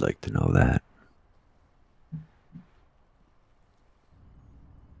thought you'd like to know that.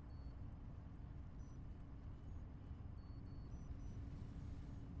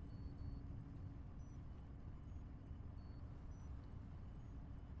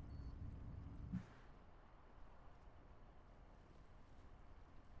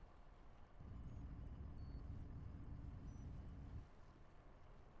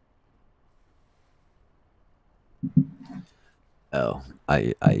 Oh,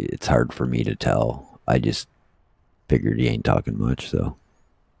 it's hard for me to tell. I just figured he ain't talking much, so.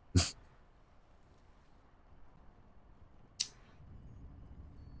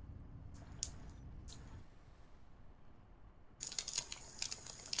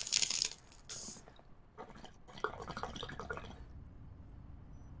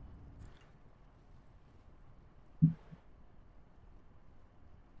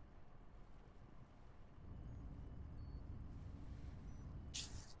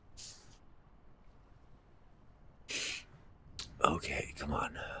 Okay, come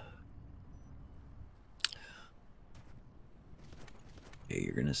on. Okay,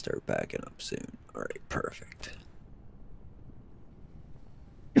 you're gonna start backing up soon. Alright, perfect.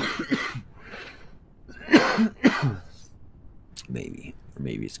 Maybe. Or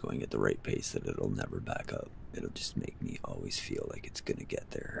maybe it's going at the right pace that it'll never back up. It'll just make me always feel like it's gonna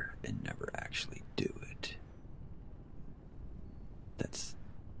get there and never actually do it. That's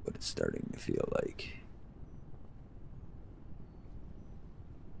what it's starting to feel like.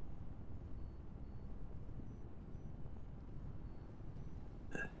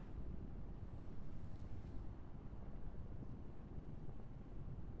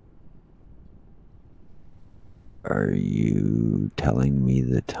 Are you telling me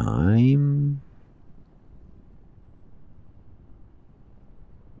the time?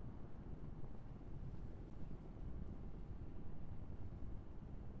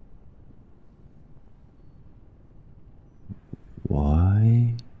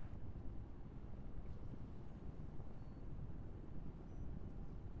 Why?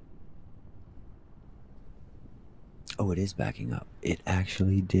 Oh, it is backing up. It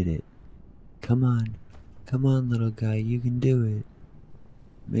actually did it. Come on. Come on, little guy. You can do it.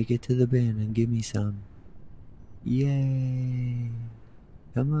 Make it to the bin and give me some. Yay.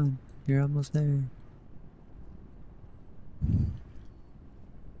 Come on. You're almost there.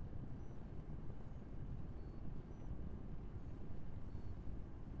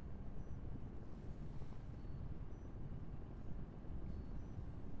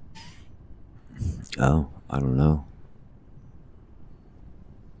 Oh, I don't know.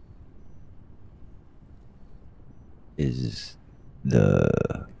 Is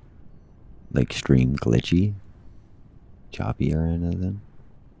the like stream glitchy? Choppy or anything?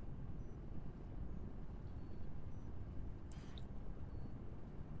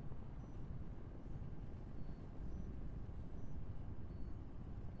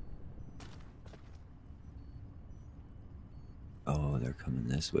 Oh, they're coming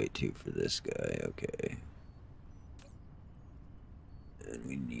this way too for this guy. Okay. And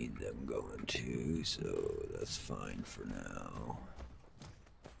we need them going too, so that's fine for now.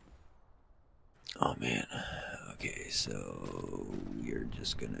 Oh man. Okay, so we're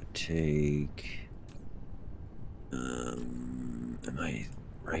just gonna take. Am I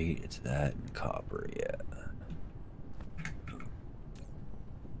right? It's that and copper, yeah.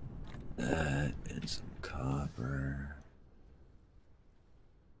 That and some copper.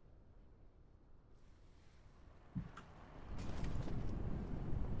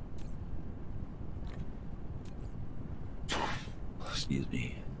 Excuse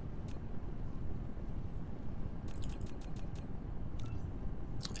me.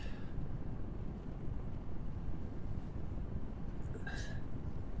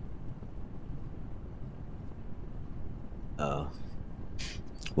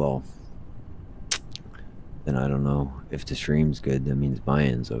 Well, then I don't know. If the stream's good, that means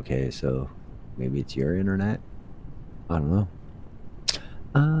buy-in's okay, so maybe it's your internet? I don't know.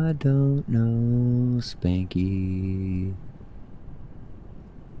 I don't know, Spanky.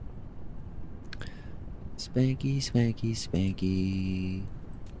 Spanky, Spanky, Spanky.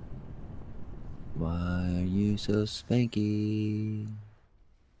 Why are you so spanky?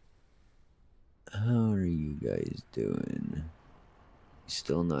 How are you guys doing?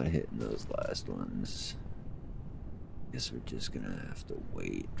 Still not hitting those last ones. Guess we're just gonna have to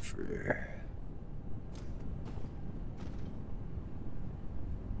wait for...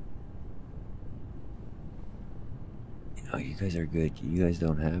 Oh, you guys are good. You guys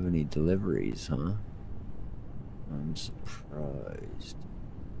don't have any deliveries, huh? I'm surprised.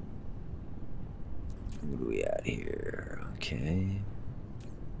 What are we at here? Okay.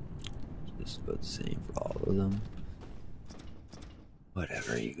 Just about the same for all of them.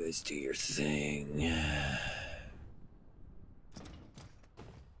 Whatever, you guys do your thing.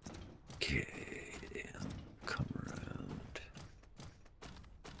 Okay, come around.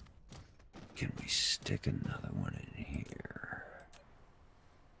 Can we stick another one in here?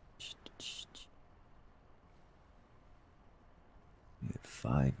 Get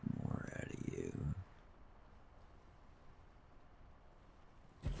 5 more out of you.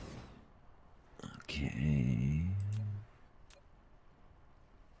 Okay.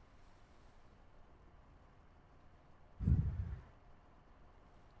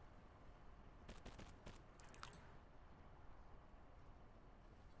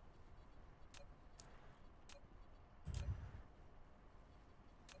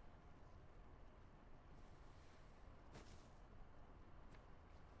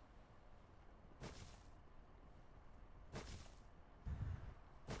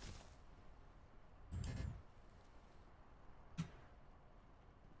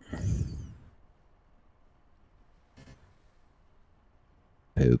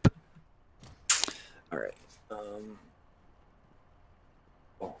 Poop. Alright,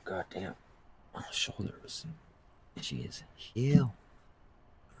 oh, goddamn. My shoulder was itchy as hell.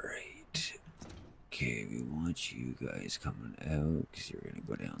 Right. Okay, we want you guys coming out, because you're gonna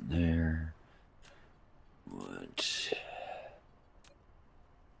go down there. What?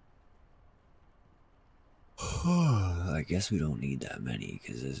 I guess we don't need that many,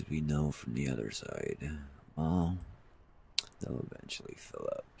 because as we know from the other side, well, they'll eventually fill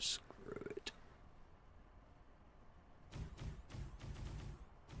up. Screw it.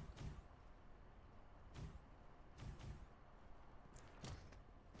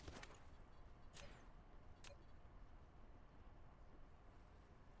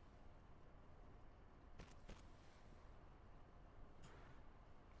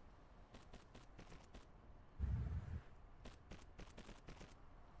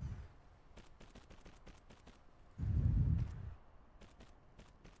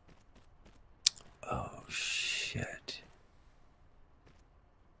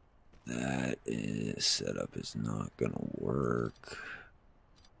 This setup is not gonna work.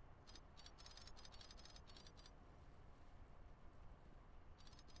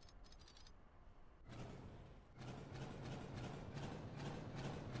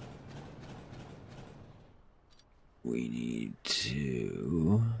 We need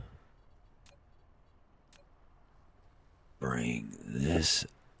to bring this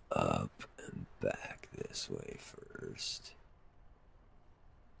up and back this way first.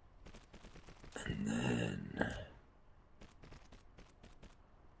 And then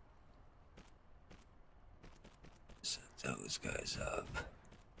set those guys up.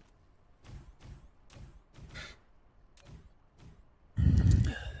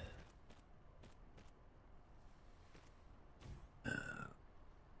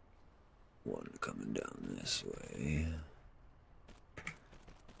 One coming down this way.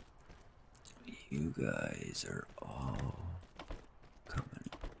 You guys are all coming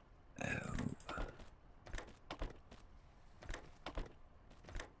out.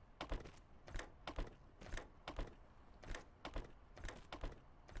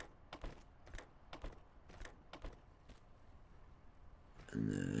 And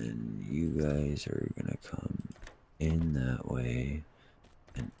then you guys are gonna come in that way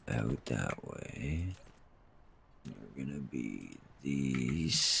and out that way. They're gonna be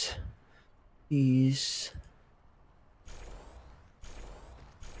these.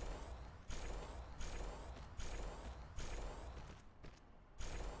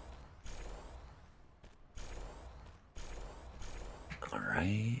 All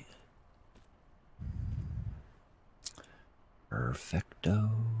right. Perfecto.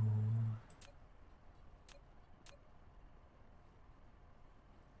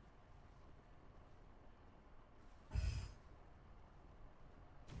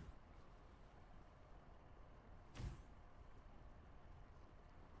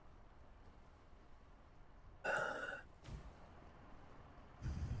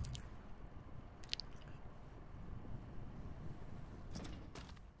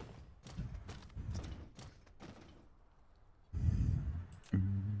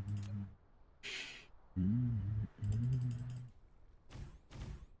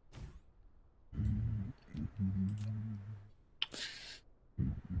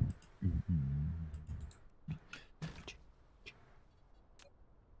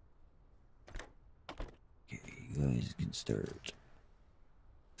 You guys can start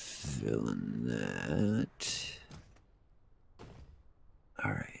filling that.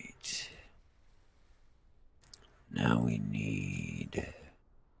 All right. Now we need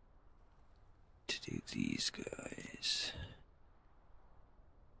to do these guys.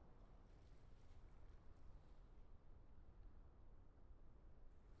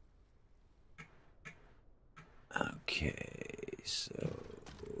 Okay, so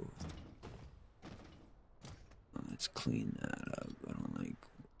let's clean that up. I don't like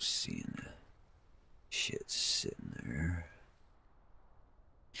seeing the shit sitting there.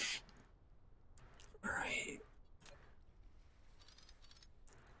 All right.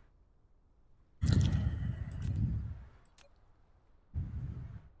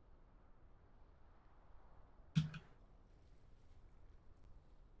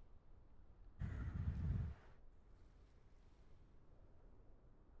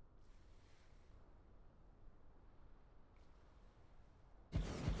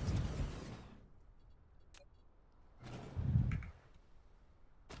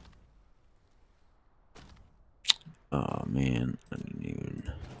 Oh man, I didn't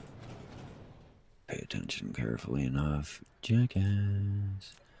even pay attention carefully enough.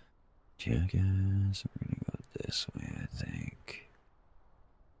 Jackass. Jackass. We're gonna go this way, I think.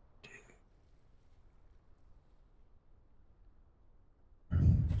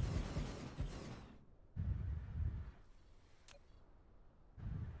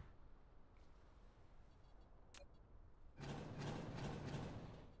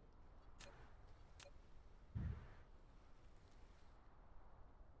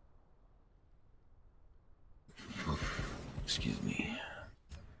 Excuse me.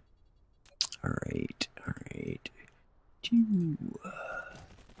 All right, all right. Choo.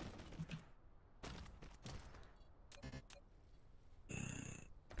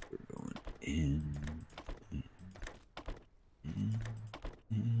 We're going in,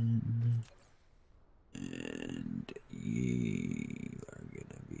 and you are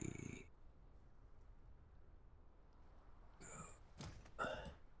gonna be.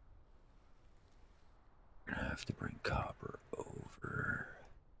 We're gonna have to bring copper over.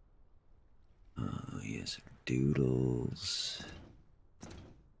 Yes, doodles. I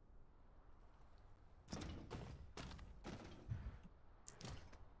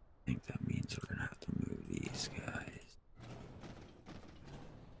think that means we're gonna have to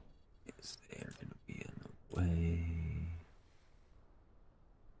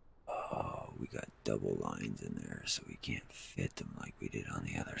double lines in there so we can't fit them like we did on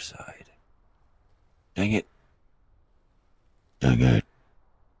the other side. Dang it. Dang it.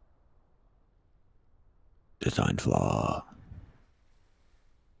 Design flaw.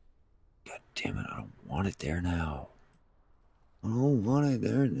 God damn it, I don't want it there now. I don't want it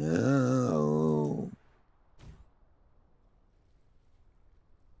there now.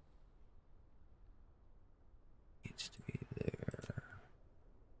 Needs to be there.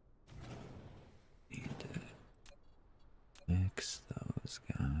 Need to fix those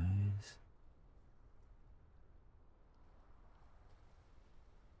guys.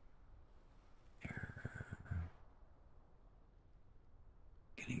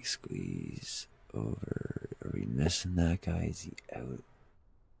 Getting squeeze over. Are we missing that guy? Is he out?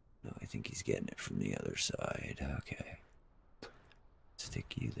 No, I think he's getting it from the other side. Okay.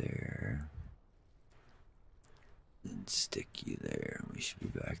 Stick you there. And stick you there. We should be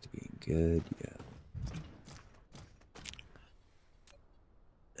back to being good. Yeah.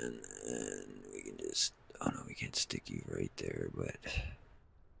 And then we can just. Oh no, we can't stick you right there, but.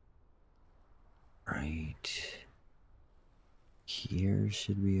 Right here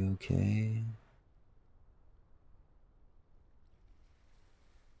should be okay.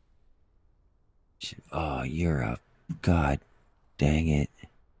 Oh, you're up. God dang it.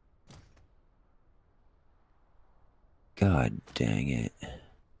 God dang it.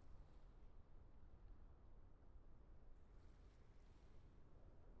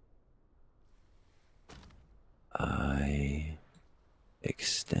 I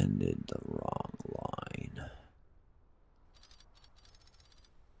extended the wrong line.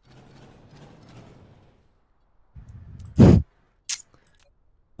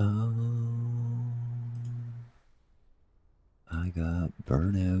 Oh, I got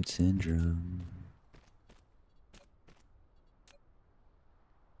burnout syndrome.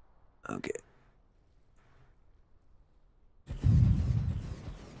 Okay.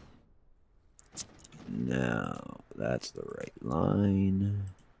 Now, that's the right line.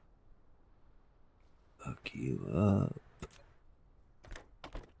 Hook you up.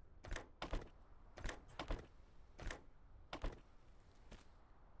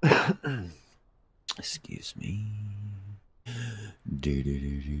 Excuse me.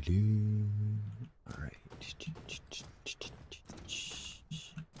 Alright.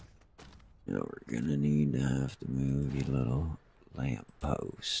 Now we're gonna need to have to move your little lamp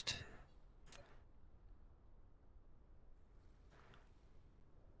post.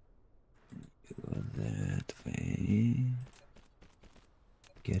 Go that way.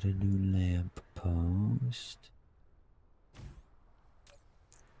 Get a new lamp post.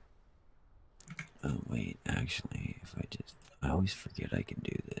 Oh wait, actually, if I always forget I can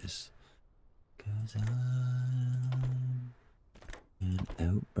do this. 'Cause I'm an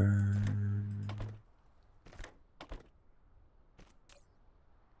outburn.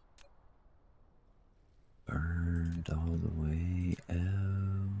 Burned all the way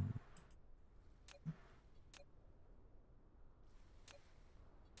out.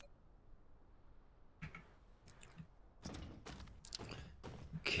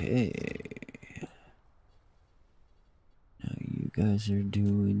 Okay. Now you guys are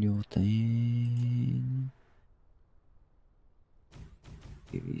doing your thing.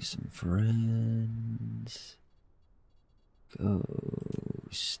 Give you some friends. Go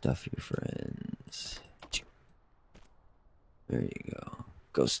stuff your friends. There you go.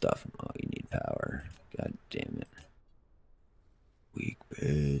 Go stuff them. Oh, you need power. God damn it. Weak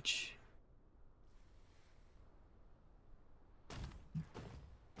bitch.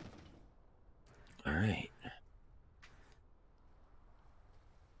 Alright.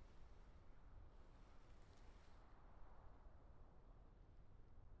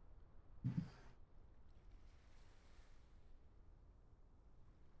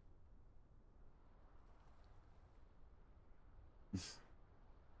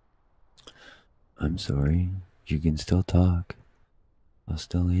 I'm sorry. You can still talk. I'll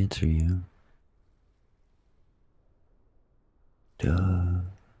still answer you. Duh.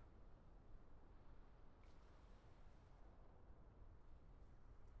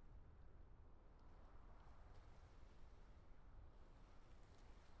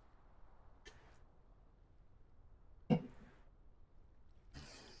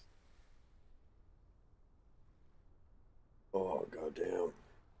 Oh, goddamn.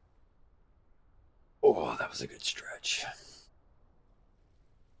 Oh, that was a good stretch.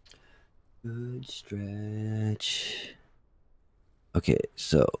 Good stretch. Okay,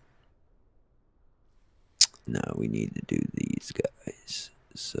 so now we need to do these guys.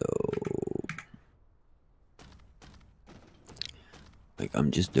 So Like,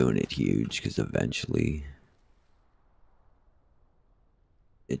 I'm just doing it huge because eventually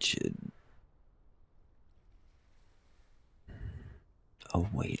it should. Oh,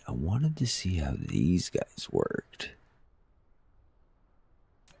 wait, I wanted to see how these guys worked.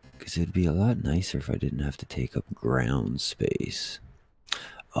 Because it'd be a lot nicer if I didn't have to take up ground space.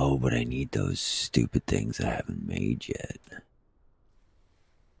 Oh, but I need those stupid things I haven't made yet.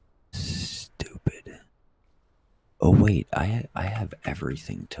 Stupid. Oh, wait, I have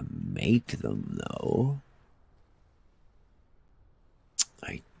everything to make them, though.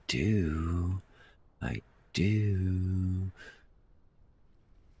 I do. I do.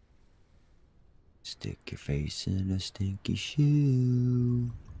 Stick your face in a stinky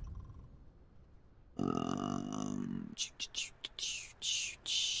shoe.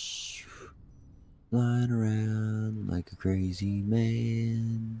 Flying around like a crazy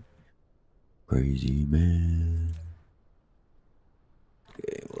man. Crazy man.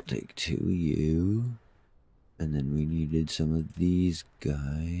 Okay, we'll take 2 of you. And then we needed some of these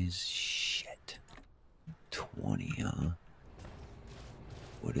guys. Shit. 20, huh?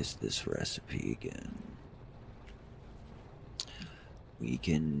 What is this recipe again? We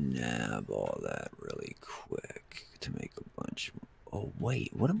can nab all that really quick to make a bunch. Oh,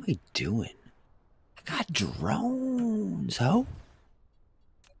 wait, what am I doing? I got drones, ho.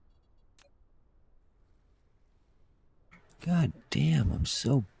 God damn, I'm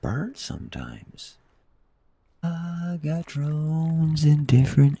so burnt sometimes. I got drones in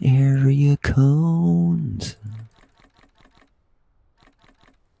different area cones.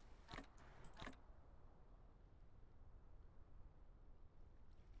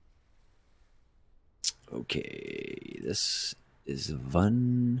 Okay, this is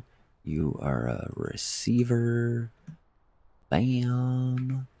Vun. You are a receiver.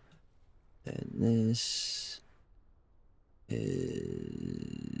 Bam. And this is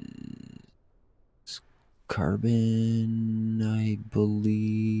Carbon, I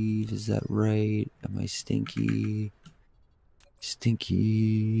believe. Is that right? Am I stinky?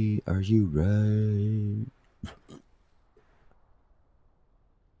 Stinky, are you right?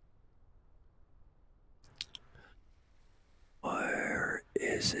 Where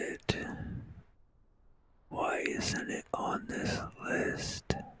is it? Why isn't it on this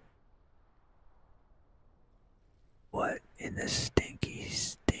list? What in the stinky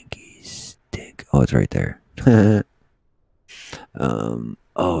stink? Oh, it's right there.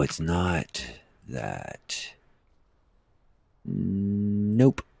 Oh, it's not that.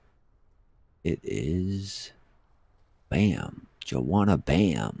 Nope. It is Bam. Joanna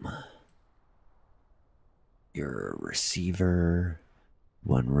Bam. Your receiver.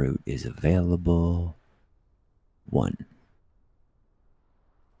 1 route is available. 1.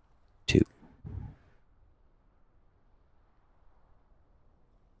 2.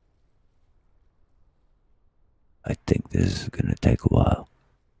 I think this is gonna take a while.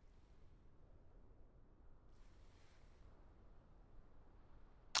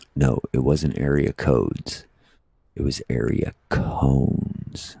 No, it wasn't area codes. It was area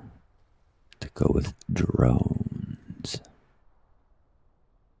cones. To go with drones.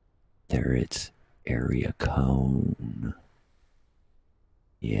 There it's area cone.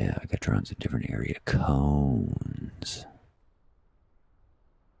 Yeah, I got drones in different area cones.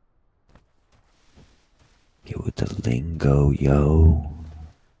 Get with the lingo, yo.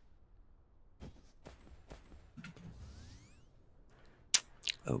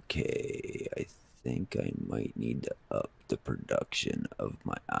 Okay, I think I might need to up the production of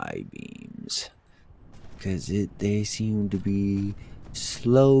my I-beams. Because they seem to be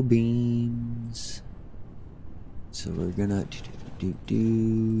slow beams. So we're gonna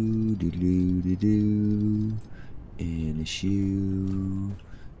do in a shoe.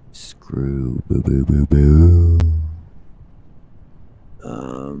 Screw boo boo boo boo.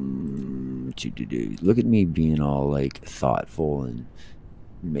 Look at me being all like thoughtful and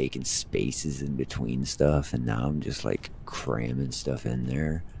making spaces in between stuff, and now I'm just like cramming stuff in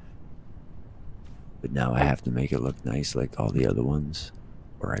there. But now I have to make it look nice like all the other ones,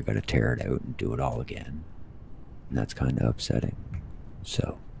 or I gotta tear it out and do it all again. And that's kind of upsetting.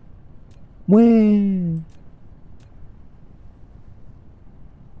 So, when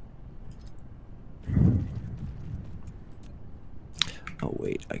oh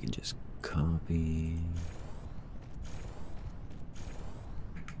wait, I can just copy.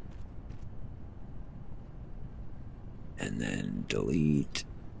 And then delete.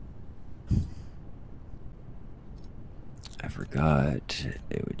 I forgot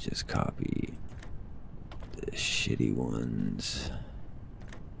it would just copy the shitty ones.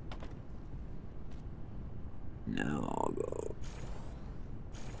 Now I'll go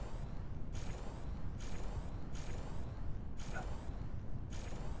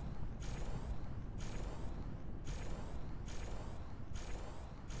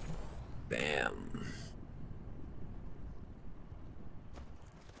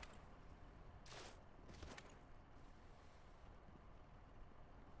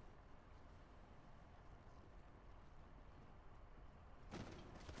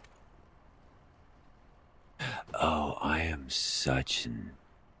such an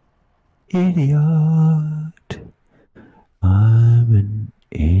idiot. I'm an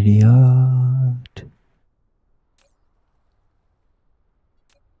idiot.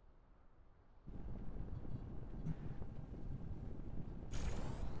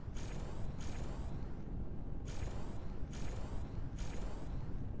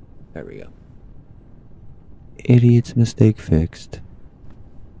 There we go. Idiot's mistake fixed.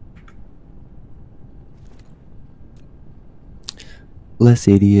 Less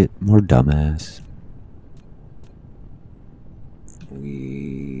idiot, more dumbass.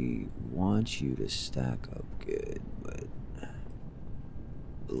 We want you to stack up good, but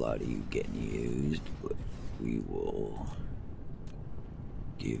a lot of you getting used, but we will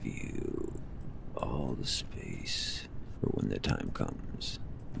give you all the space for when the time comes.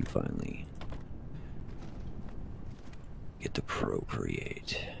 You finally get to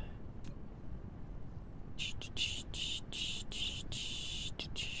procreate.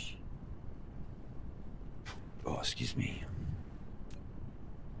 Oh, excuse me.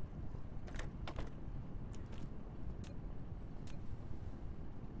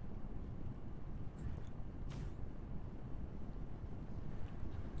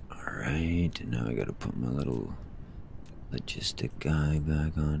 Alright, and now I gotta put my little logistic guy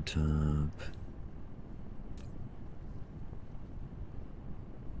back on top.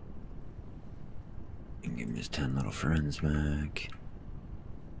 And give him his 10 little friends back.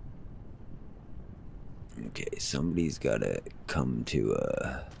 Okay, somebody's gotta come to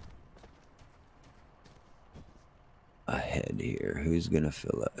a head here. Who's gonna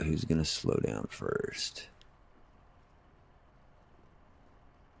fill up? Who's gonna slow down first?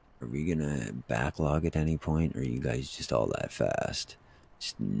 Are we gonna backlog at any point, or are you guys just all that fast?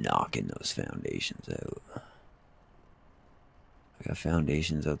 Just knocking those foundations out. I got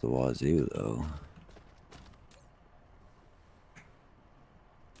foundations out the wazoo, though.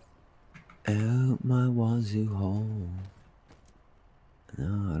 Out my wazoo hole. No,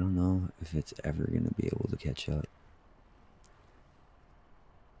 I don't know if it's ever gonna be able to catch up.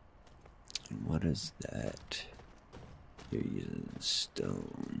 And what is that? You're using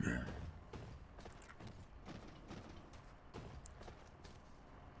stone.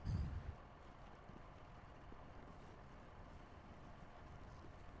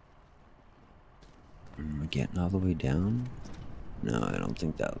 Am I getting all the way down? No, I don't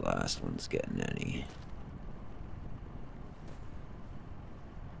think that last one's getting any.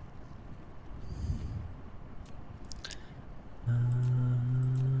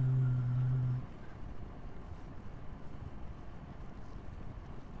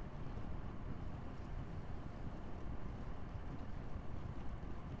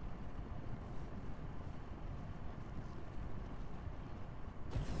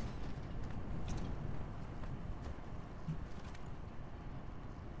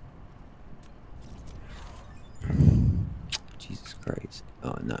 Jesus Christ.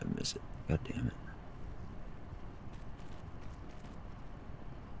 Oh, no, I miss it. God damn it.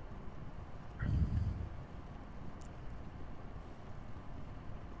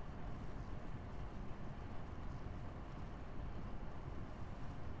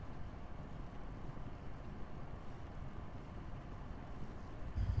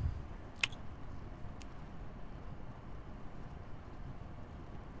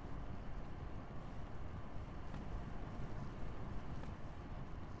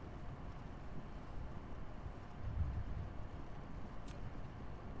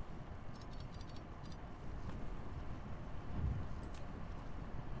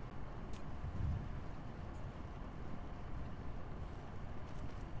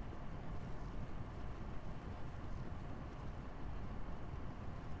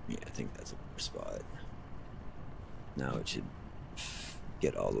 Yeah, I think that's a better spot. Now it should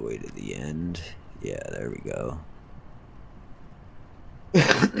get all the way to the end. Yeah, there we go.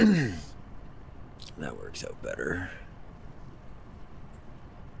 That works out better.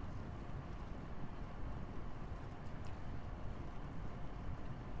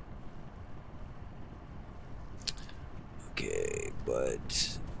 Okay,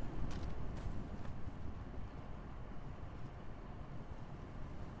 but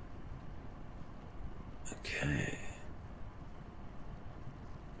okay.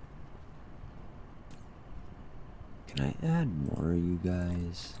 Can I add more of you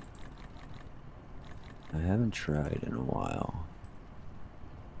guys? I haven't tried in a while.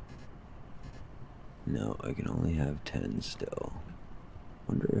 No, I can only have 10 still.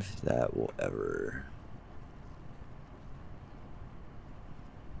 Wonder if that will ever...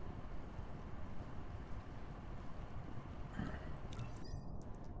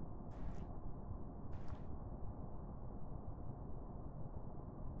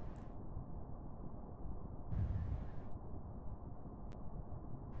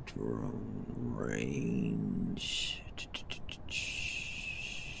 range.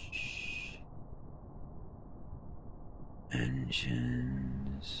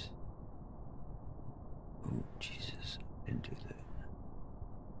 Engines. Oh, Jesus. I didn't do that.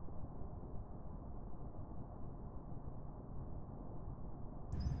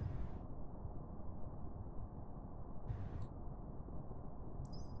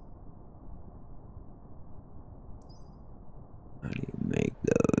 How do you make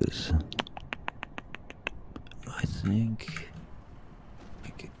those? I think I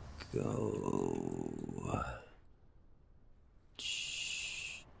could go.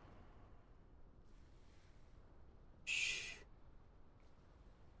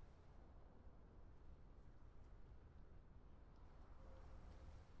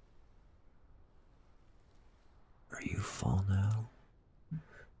 Are you full now?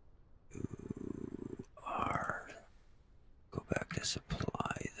 You are. Go back to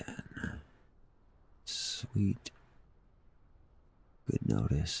supply then. Sweet. Good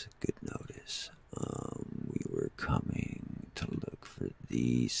notice, good notice. We were coming to look for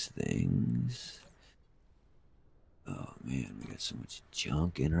these things. Oh man, we got so much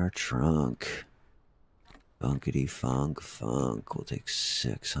junk in our trunk. Bunkety funk funk. We'll take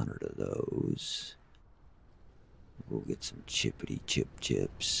 600 of those. We'll get some chippity chip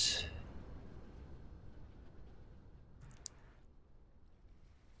chips.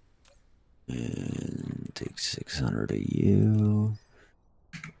 And take 600 of you.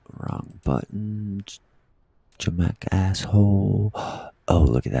 Wrong button. Jamek asshole. Oh,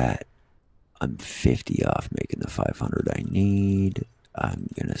 look at that. I'm 50 off making the 500 I need. I'm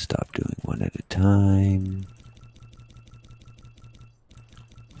gonna stop doing one at a time.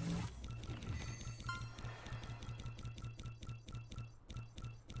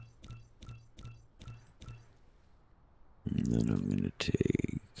 And then I'm gonna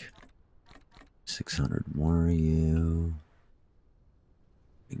take 600 more of you.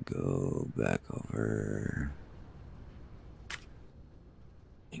 And go back over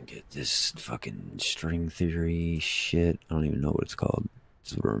and get this fucking string theory shit. I don't even know what it's called.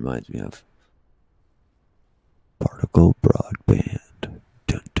 This is what it reminds me of. Particle broadband. Dun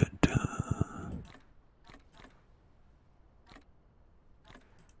dun dun.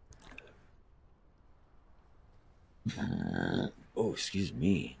 Oh, excuse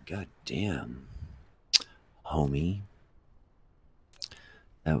me. God damn. Homie.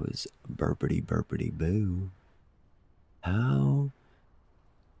 That was burpity burpity boo. How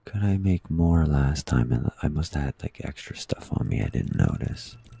could I make more last time? And I must have had like extra stuff on me I didn't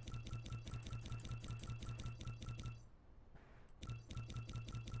notice.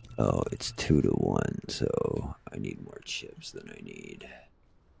 Oh, it's 2 to 1, so I need more chips than I need.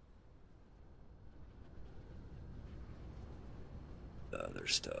 Other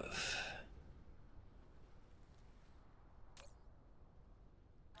stuff.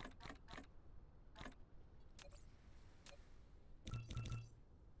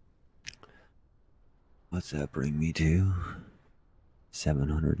 What's that bring me to?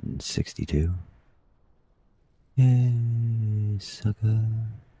 762. Yay, sucker.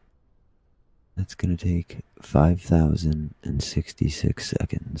 That's gonna take 5,066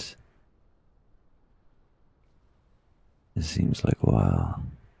 seconds. This seems like a while.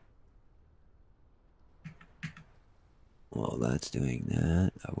 While that's doing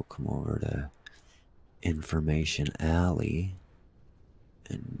that, I will come over to Information Alley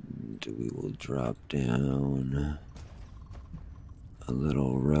and we will drop down a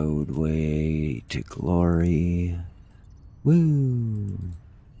little roadway to glory. Woo!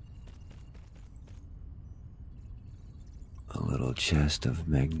 A little chest of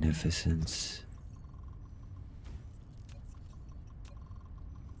magnificence.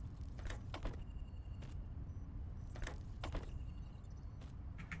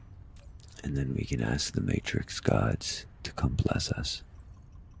 And then we can ask the Matrix gods to come bless us.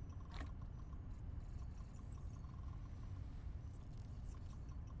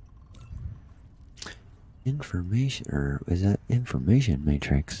 Information, or is that information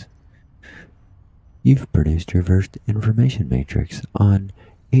matrix? You've produced your first information matrix on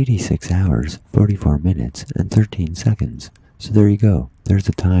 86 hours, 44 minutes, and 13 seconds. So there you go. There's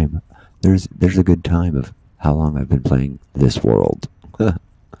a time. There's a good time of how long I've been playing this world.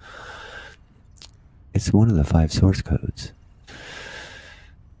 It's one of the 5 source codes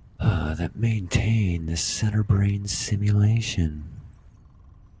that maintain the center brain simulation.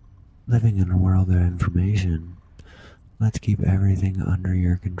 Living in a world of information, let's keep everything under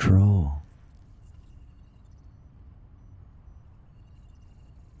your control.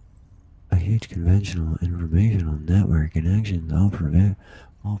 I huge conventional informational network connections,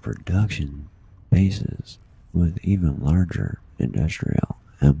 all production bases with even larger industrial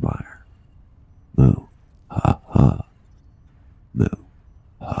empire. Moo, ha ha, moo,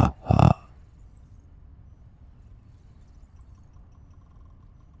 ha ha.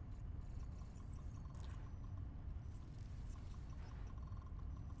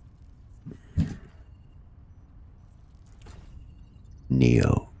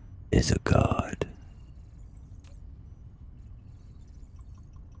 Neo is a god.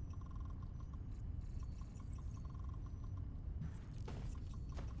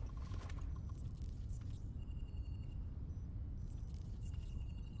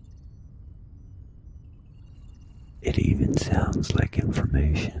 It even sounds like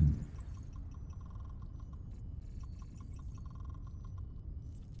information.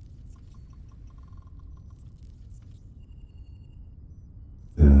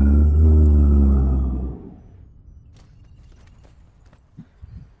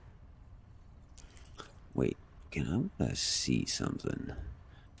 Wait, can I see something?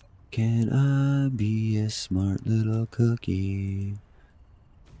 Can I be a smart little cookie?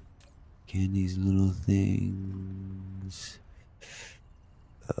 Can these little things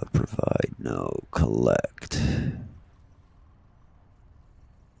provide? No, collect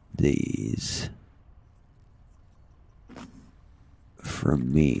these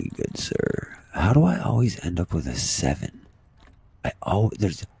from me, good sir. How do I always end up with a 7?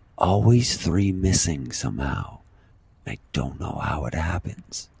 There's always 3 missing somehow. I don't know how it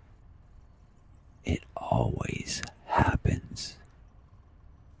happens. It always happens.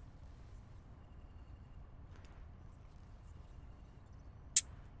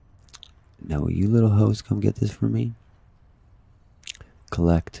 Now, will you little hoes come get this for me?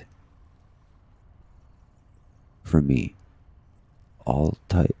 Collect for me. All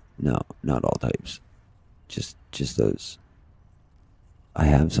type? No, not all types. Just those. I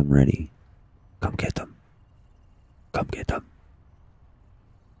have some ready. Come get them. Come get them.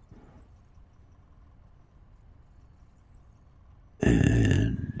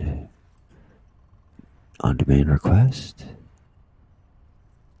 And on-demand request.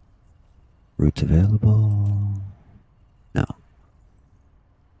 Routes available. No.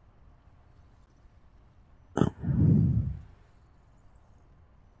 No.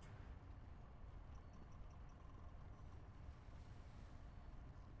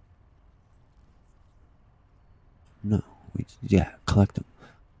 No. Yeah, collect them.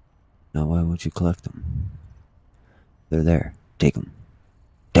 Now, why won't you collect them? They're there. Take them.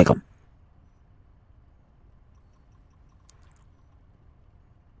 Take them.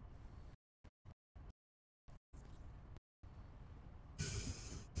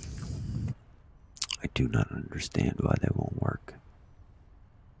 I do not understand why they won't work.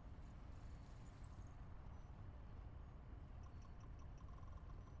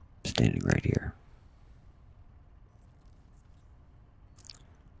 Standing right here.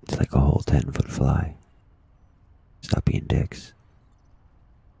 It's like a whole 10-foot fly. Stop being dicks.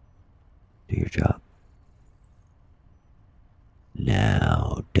 Do your job.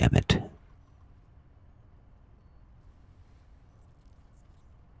 Now, damn it.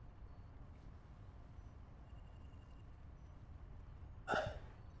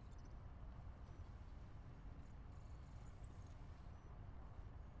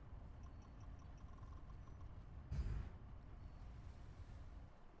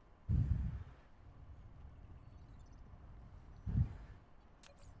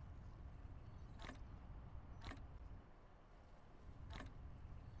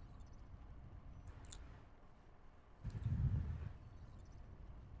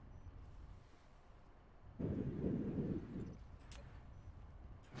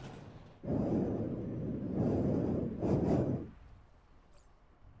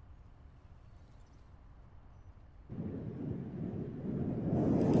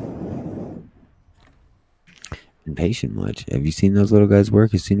 Impatient much. Have you seen those little guys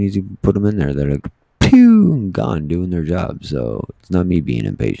work? As soon as you put them in there, they're like, pew, gone, doing their job. So it's not me being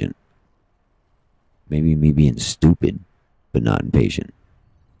impatient. Maybe me being stupid, but not impatient.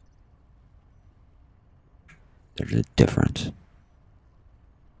 There's a difference.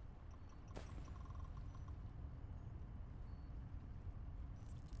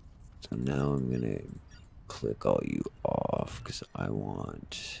 So now I'm gonna click all you off because I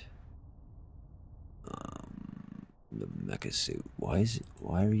want the mecha suit. Why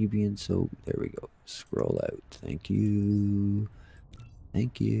are you being so? There we go. Scroll out. Thank you.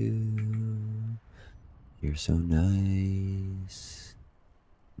 Thank you. You're so nice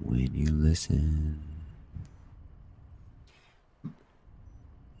when you listen.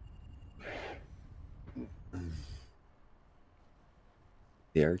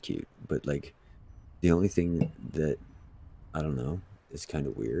 They are cute, but like the only thing that I don't know is kind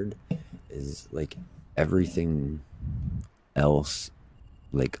of weird is like everything else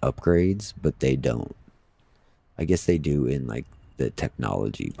like upgrades, but they don't. I guess they do in like the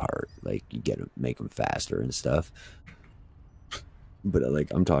technology part, like you get to make them faster and stuff. But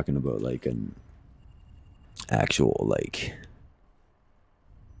like I'm talking about like an actual like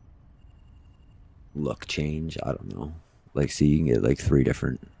look change. I don't know. Like, see, you can get like three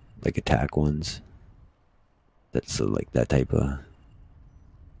different like attack ones. That's so like that type of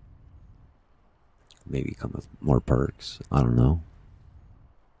maybe come with more perks. I don't know,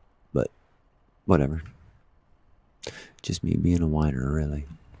 but whatever. Just me being a whiner, really.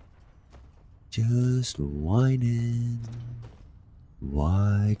 Just whining.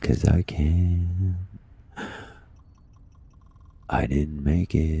 Why? 'Cause I can. I didn't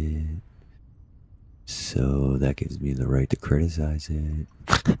make it. So that gives me the right to criticize it.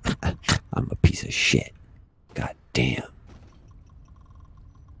 I'm a piece of shit. God damn.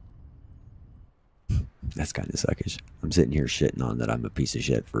 That's kind of suckish. I'm sitting here shitting on that I'm a piece of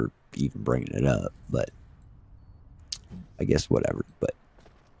shit for even bringing it up, but I guess whatever. But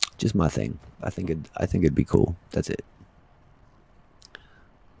just my thing. I think it'd be cool. That's it.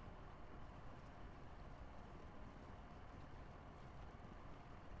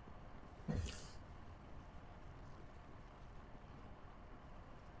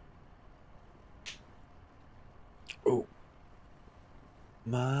 Oh,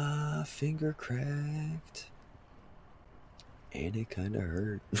 my finger cracked, and it kind of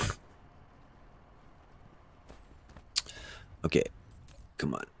hurt. Okay,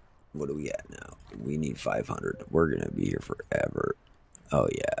 come on. What are we at now? We need 500. We're gonna be here forever. Oh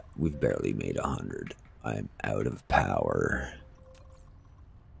yeah, we've barely made 100. I'm out of power.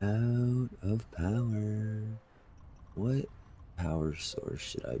 Out of power. What power source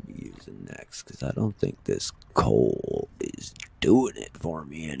should I be using next? Because I don't think this coal is doing it for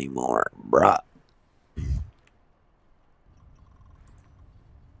me anymore, bruh.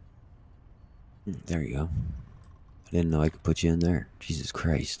 There you go. I didn't know I could put you in there. Jesus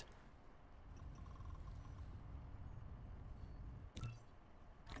Christ.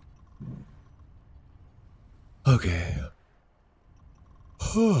 Okay.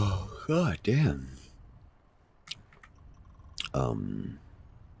 Oh, god damn.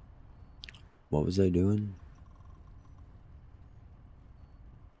 What was I doing?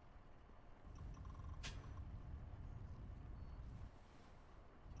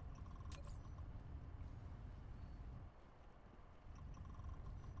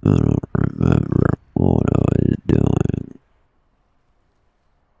 I don't remember what I was doing.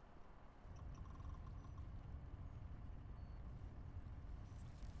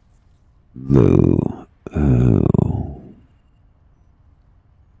 Boo. Oh.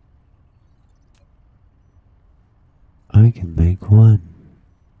 I can make one.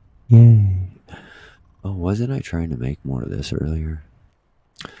 Yay. Oh, wasn't I trying to make more of this earlier?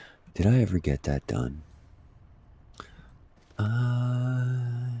 Did I ever get that done?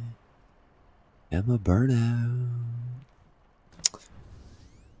 I am a burnout.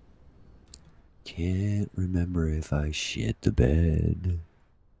 Can't remember if I shit the bed.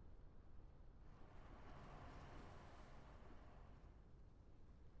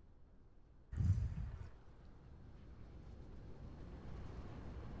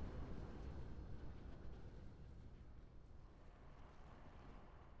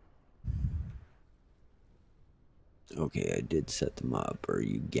 Okay, I did set them up. Are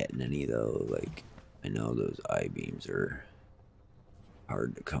you getting any though? Like, I know those I-beams are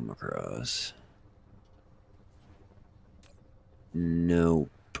hard to come across. Nope.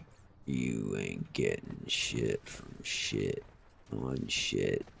 You ain't getting shit from shit on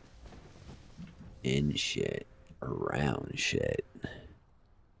shit in shit around shit.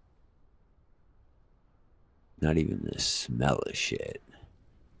 Not even the smell of shit.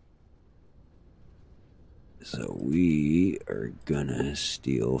 So we are gonna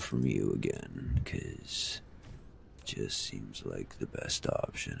steal from you again, 'cause it just seems like the best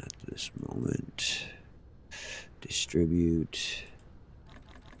option at this moment. Distribute.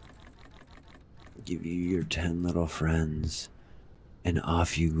 Give you your 10 little friends, and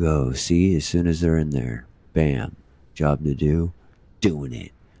off you go. See, as soon as they're in there, bam, job to do, doing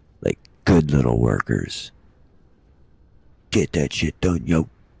it like good little workers. Get that shit done, yo.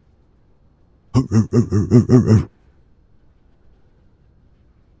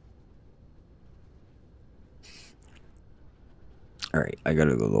 Alright, I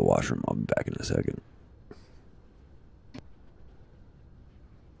gotta go to the washroom. I'll be back in a second.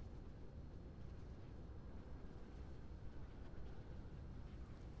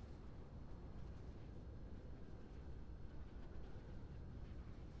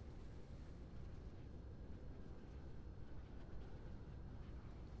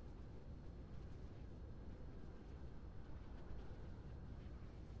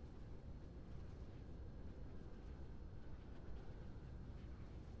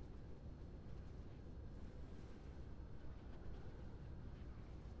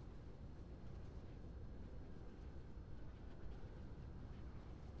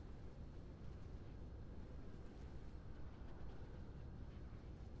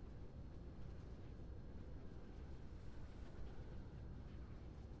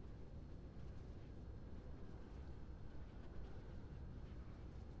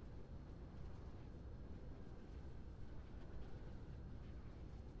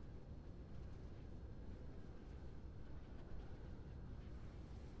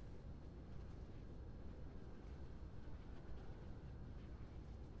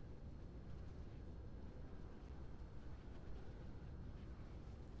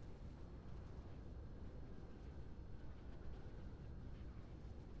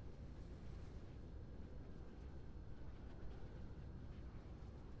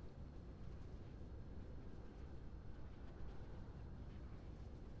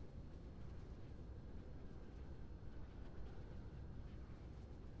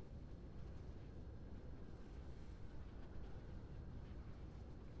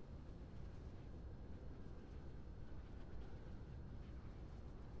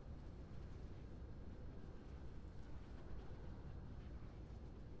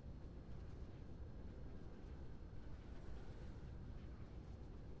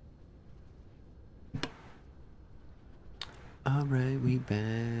 Alright, we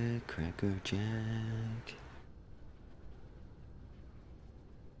back. Cracker Jack.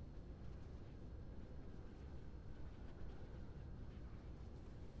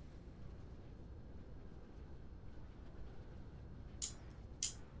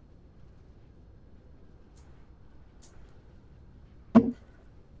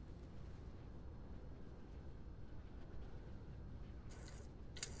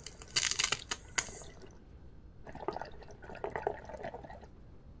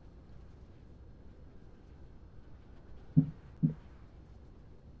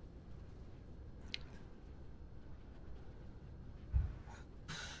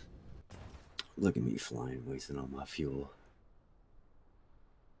 Look at me flying, wasting all my fuel.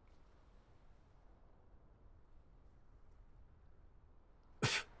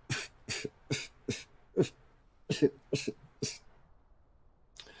 Too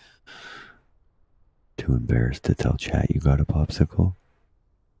embarrassed to tell chat you got a popsicle?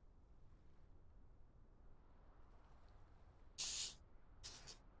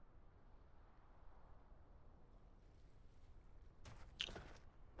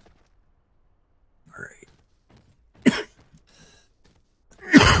 Alright.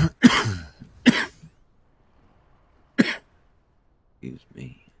 Excuse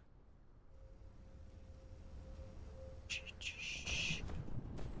me.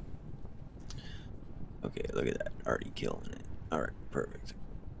 Okay, look at that. Already killing it. Alright, perfect.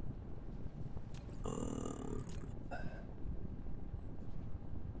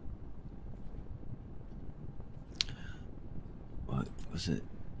 What was it?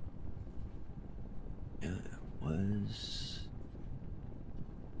 Yeah, it was.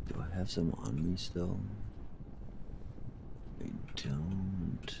 Do I have some on me still? I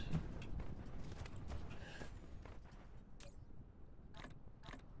don't.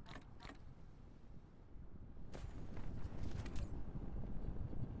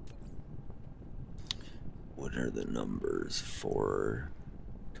 What are the numbers? 4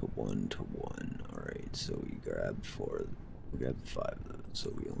 to 1 to 1. Alright, so we grabbed 4. We grabbed 5 of those,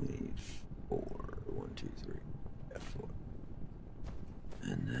 so we only need 4. 1, 2, 3. Yeah, 4.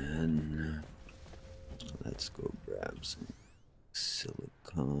 And then let's go grab some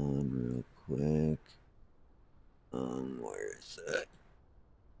silicon real quick. Where is that?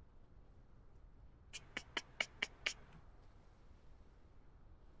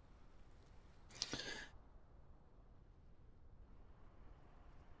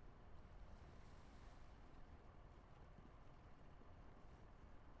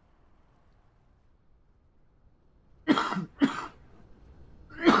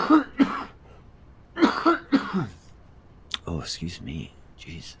 Oh, excuse me.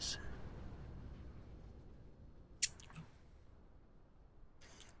 Jesus.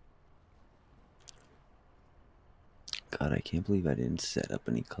 God, I can't believe I didn't set up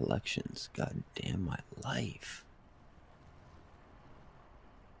any collections. God damn my life.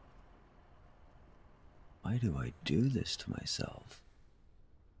 Why do I do this to myself?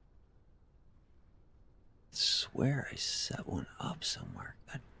 I swear I set one up somewhere.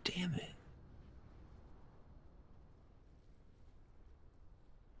 God damn it.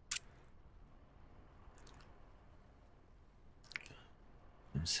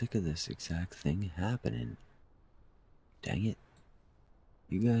 I'm sick of this exact thing happening. Dang it.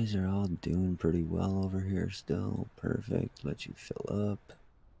 You guys are all doing pretty well over here still. Perfect. Let you fill up.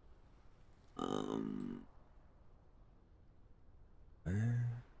 Where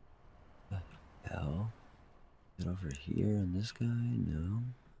the hell? Is it over here on this guy? No.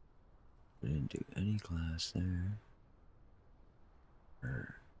 We didn't do any glass there.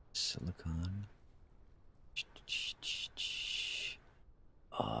 Or silicon.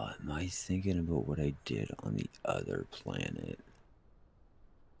 Am I thinking about what I did on the other planet?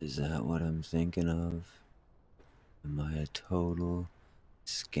 Is that what I'm thinking of? Am I a total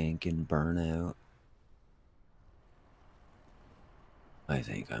skanking burnout? I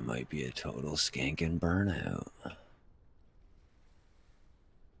think I might be a total skanking burnout.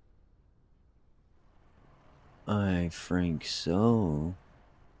 I think so.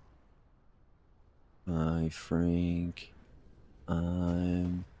 I think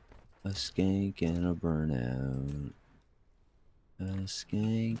I'm a skank and a burnout. A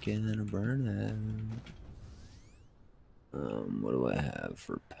skank and a burnout. What do I have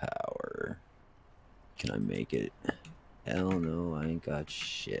for power? Can I make it? Hell no, I ain't got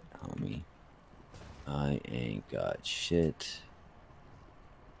shit, homie. I ain't got shit.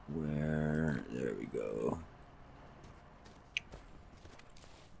 Where? There we go.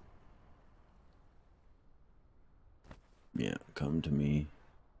 Yeah, come to me,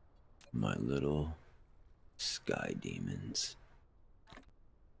 my little sky demons.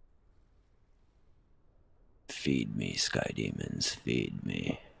 Feed me, sky demons, feed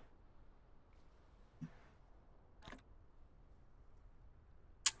me.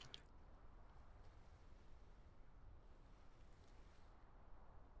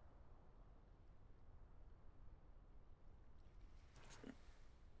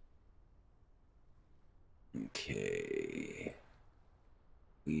 Okay.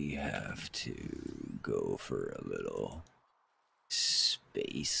 We have to go for a little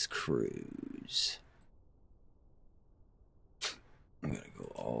space cruise. I'm gonna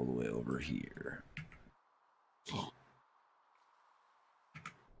go all the way over here.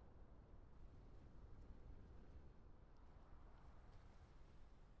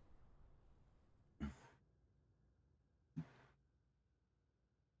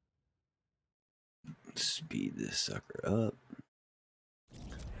 Speed this sucker up.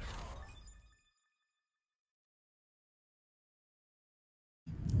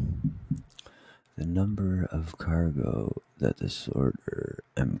 The number of cargo that the sorter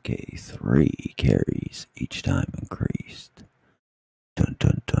MK3 carries each time increased. Dun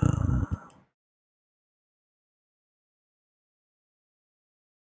dun dun.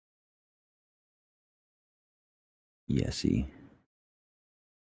 Yesy.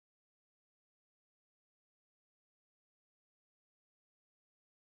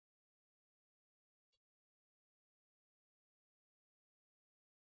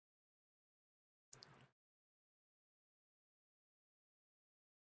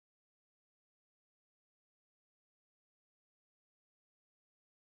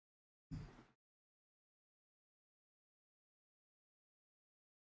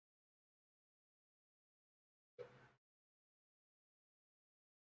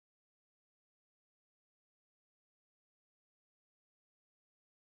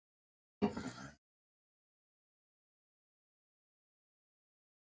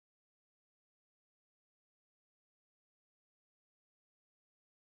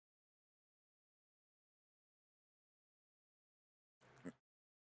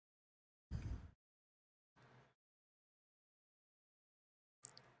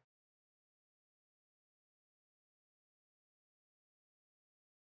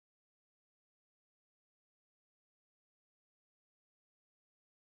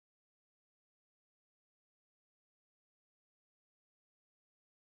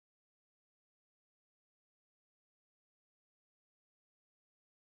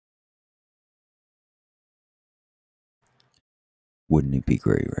 Wouldn't it be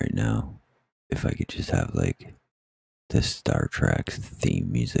great right now if I could just have like the Star Trek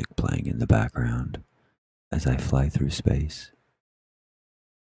theme music playing in the background as I fly through space?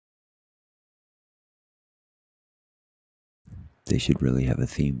 They should really have a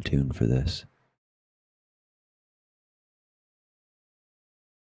theme tune for this.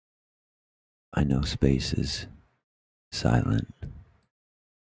 I know space is silent,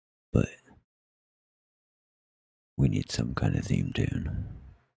 but we need some kind of theme tune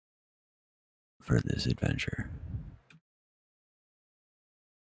for this adventure.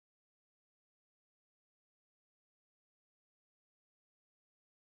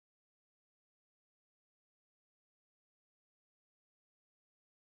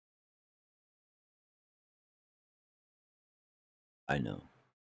 I know.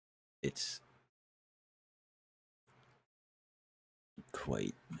 It's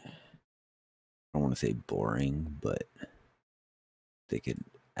quite, I don't want to say boring, but they could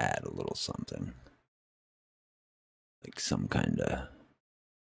add a little something. Like some kind of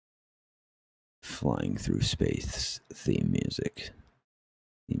flying through space theme music.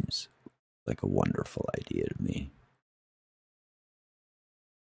 Seems like a wonderful idea to me.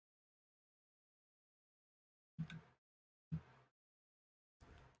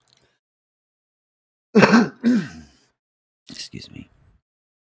 Excuse me.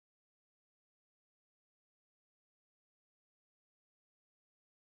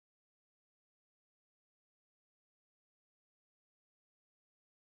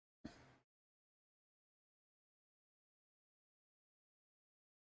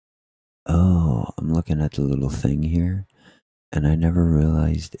 Oh, I'm looking at the little thing here, and I never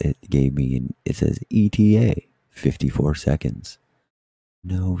realized it gave me, it says ETA, 54 seconds.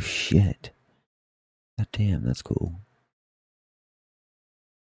 No shit. God damn, that's cool.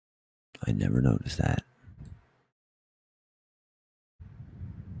 I never noticed that.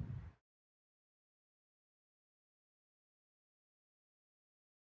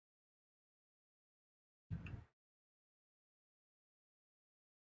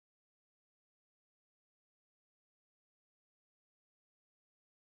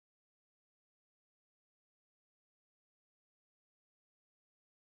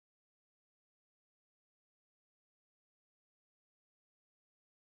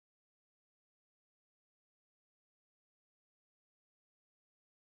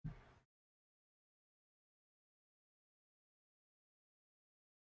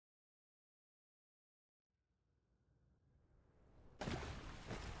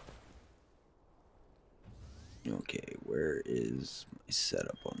 Okay, where is my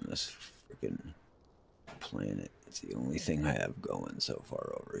setup on this freaking planet? It's the only thing I have going so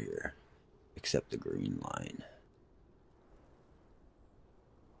far over here, except the green line.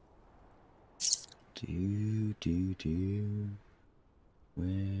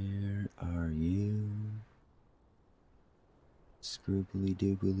 Where are you? Scroobly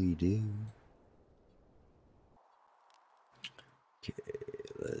doobly doo. Okay,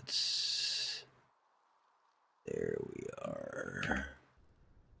 let's. There we are.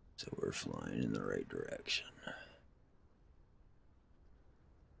 So we're flying in the right direction.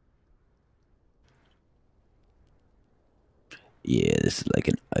 Yeah, this is like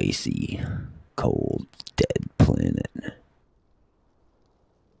an icy, cold, dead planet.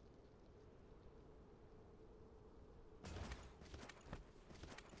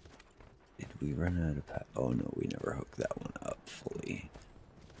 Did we run out of power? Oh no, we never hooked that one up fully.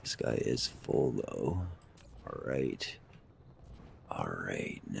 This guy is full though. Alright.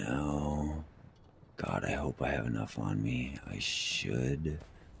 Alright, now. God, I hope I have enough on me. I should.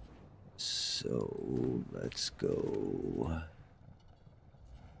 So, let's go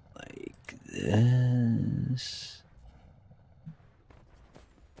like this.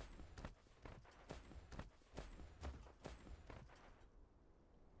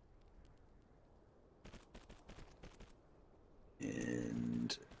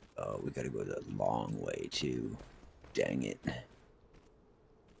 And, oh, we gotta go the long way too. Dang it.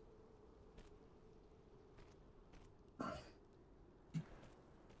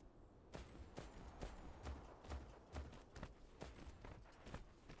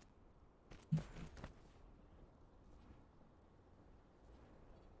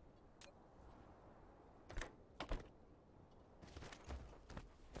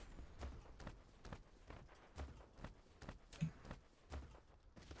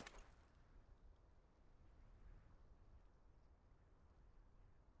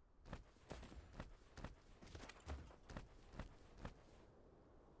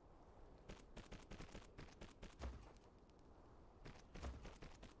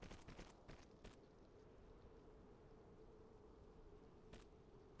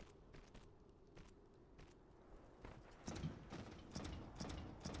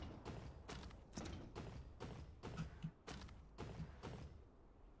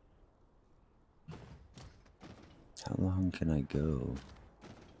 How long can I go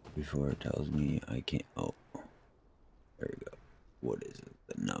before it tells me I can't? Oh, there we go. What is it?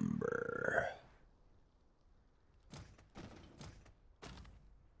 The number.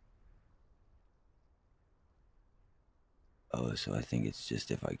 Oh, so I think it's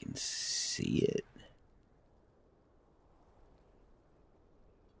just if I can see it.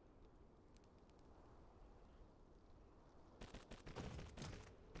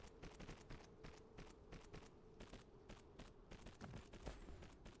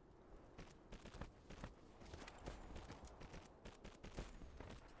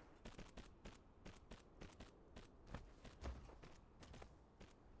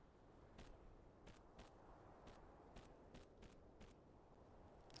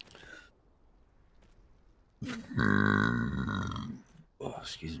 Oh,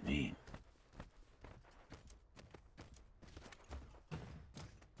 excuse me.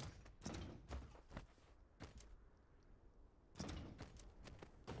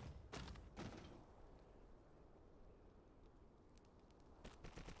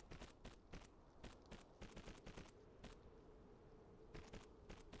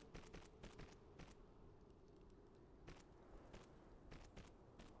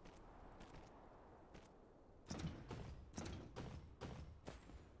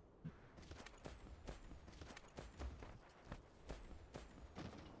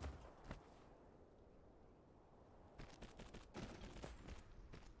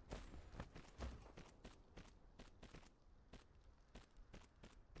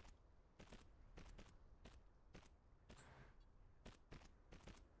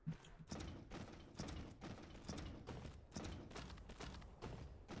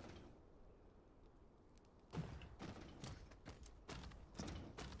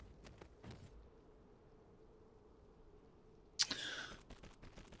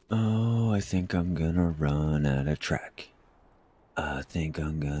 Oh, I think I'm gonna run out of track. I think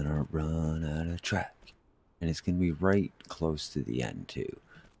I'm gonna run out of track. And it's gonna be right close to the end, too.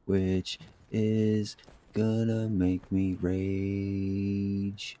 Which is gonna make me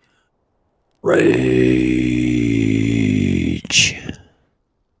rage. Rage!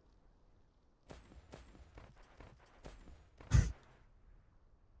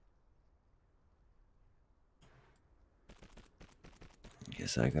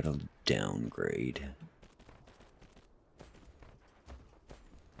 Guess I gotta downgrade.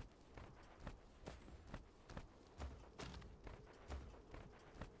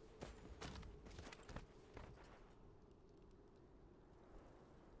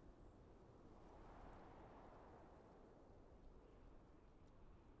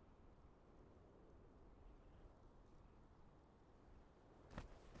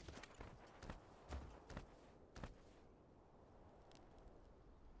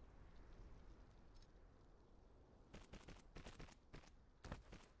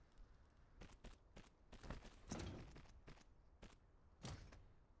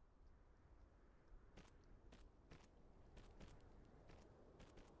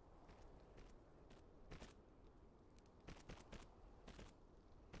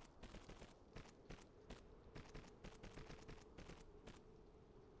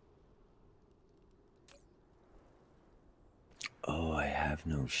 have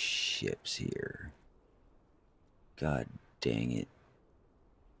no ships here. God dang it.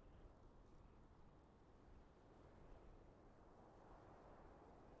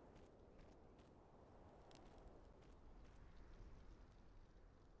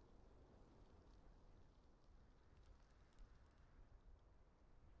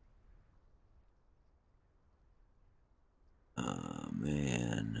 Oh,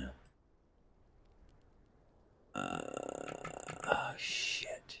 man. Oh,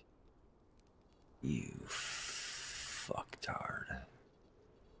 shit. You fucktard.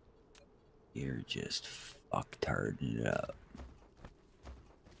 You're just fucktarding it up.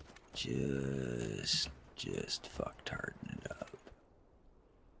 Just fucktarding it up.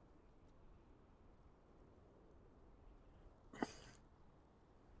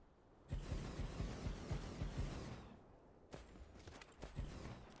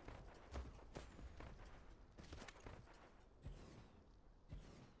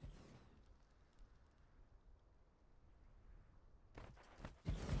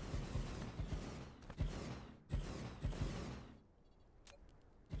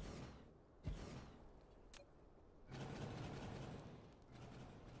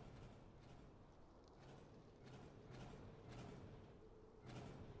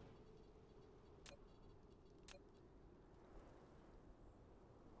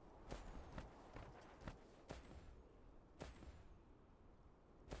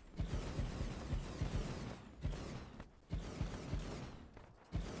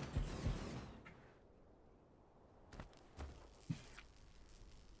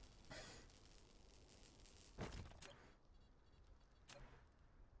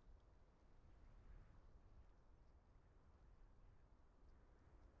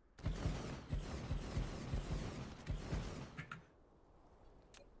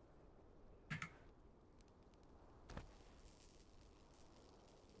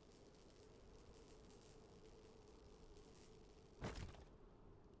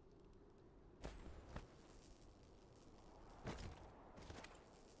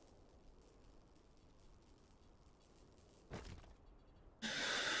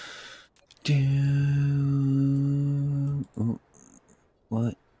 Damn. Oh,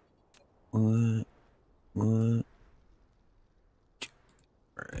 what?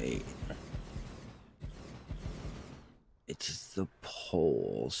 Right. It's the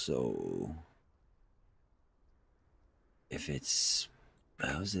pole, so if it's,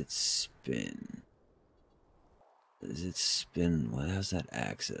 how's it spin? Does it spin? Well, how's that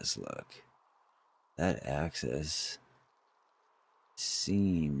axis look? That axis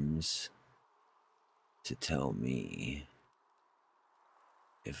seems to tell me,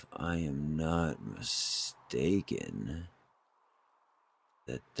 if I am not mistaken,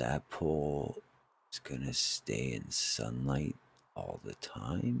 that that pole is gonna stay in sunlight all the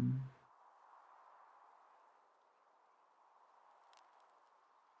time.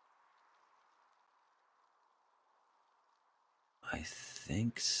 I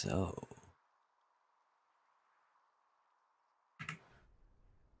think so.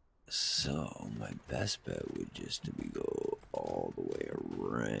 So my best bet would just to be go all the way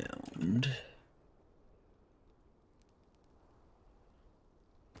around.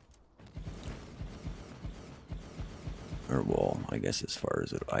 Or well, I guess as far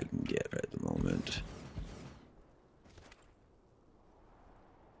as I can get at the moment.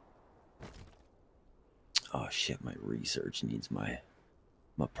 Oh shit, my research needs my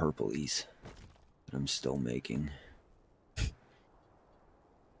purplies that I'm still making.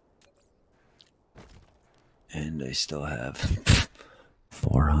 And I still have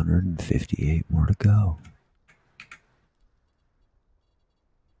 458 more to go.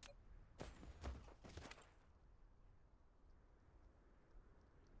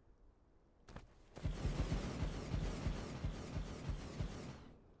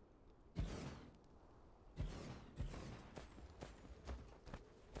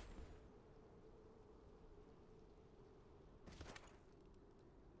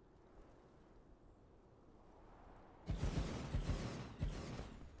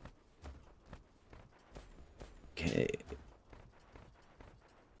 Okay.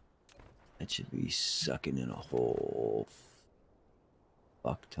 That should be sucking in a whole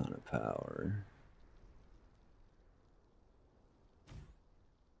fuck ton of power.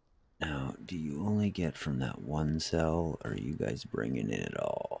 Now, do you only get from that one cell, or are you guys bringing in it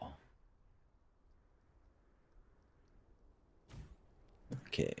all?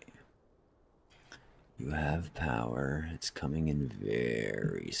 Okay. You have power. It's coming in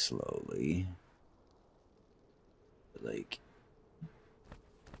very slowly. Like,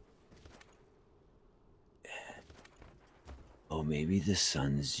 oh maybe the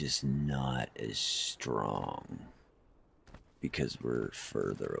sun's just not as strong because we're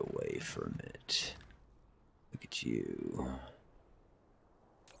further away from it. Look at you.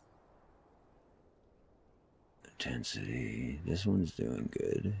 Intensity. This one's doing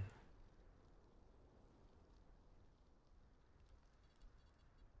good.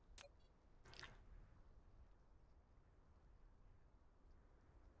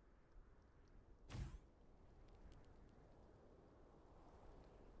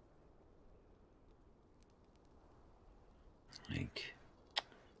 Like,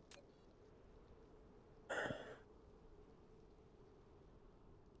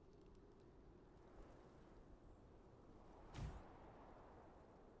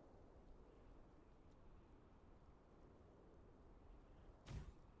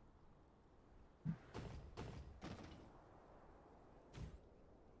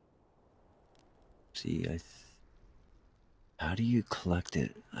 see, how do you collect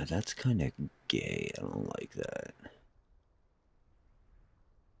it? That's kind of gay. I don't like that.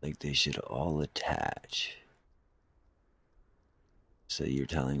 Like, they should all attach. So you're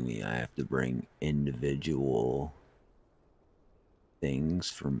telling me I have to bring individual things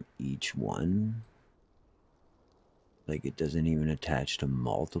from each one? Like, it doesn't even attach to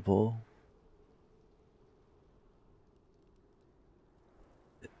multiple?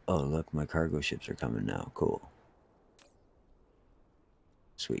 Oh, look, my cargo ships are coming now. Cool.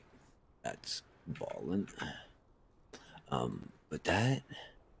 Sweet. That's ballin'. But that,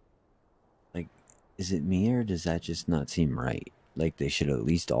 like, is it me or does that just not seem right? Like, they should at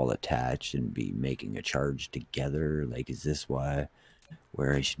least all attach and be making a charge together. Like, is this where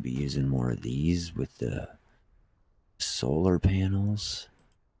I should be using more of these with the solar panels?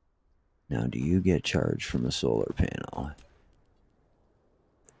 Now, do you get charged from a solar panel?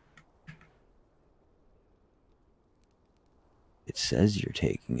 It says you're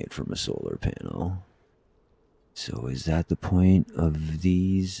taking it from a solar panel. So is that the point of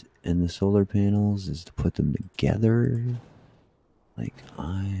these and the solar panels, is to put them together? Like,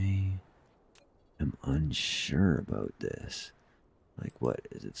 I am unsure about this. Like, what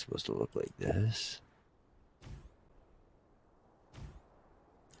is it supposed to look like? This?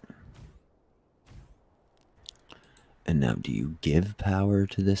 And now, do you give power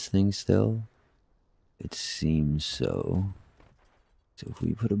to this thing still? It seems so. So if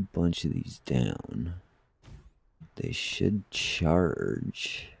we put a bunch of these down, they should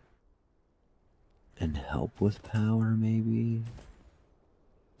charge and help with power, maybe?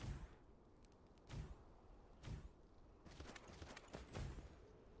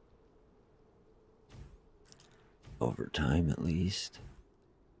 Over time, at least.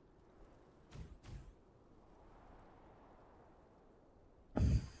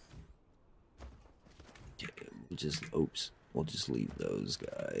 Okay, we'll just leave those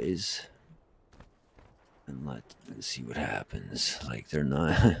guys. And let's see what happens. Like, they're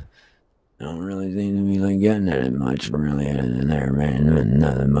not... I don't really seem to be like getting that much really in there, man.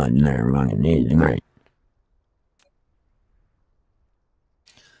 Nothing much there fucking needs, right?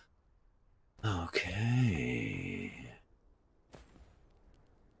 Okay.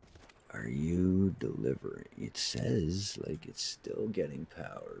 Are you delivering? It says like it's still getting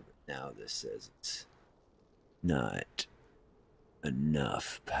power, but now this says it's not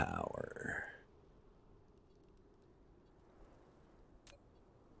enough power.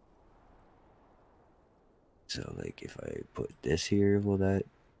 So, like, if I put this here, will that...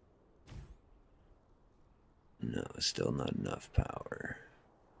 No, it's still not enough power.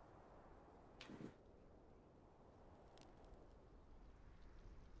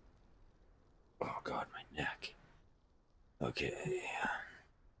 Oh, God, my neck. Okay.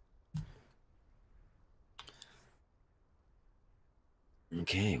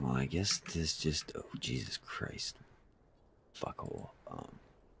 Okay, well, I guess this just... Oh, Jesus Christ. Fuckhole.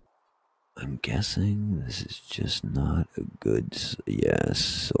 I'm guessing this is just not a good... Yeah,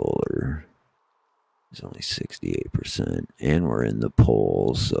 solar. It's only 68%. And we're in the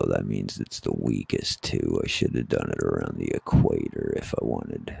poles, so that means it's the weakest, too. I should have done it around the equator if I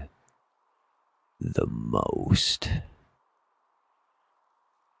wanted the most.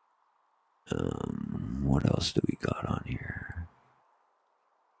 What else do we got on here?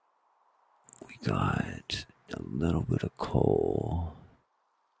 We got a little bit of coal.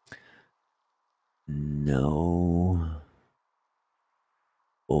 No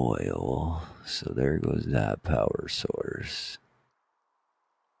oil. So there goes that power source.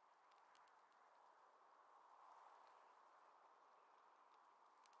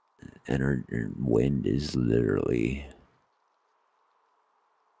 And our wind is literally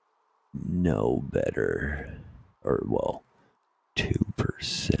no better. Or, well,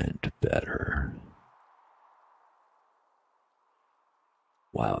 2% better.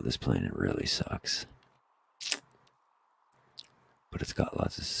 Wow, this planet really sucks. But it's got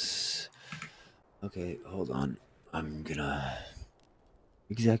lots of... Okay, hold on. I'm gonna...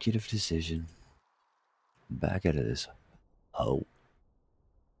 Executive decision. Back out of this. Oh.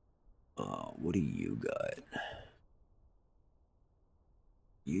 What do you got?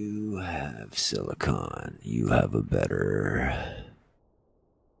 You have silicon. You have a better...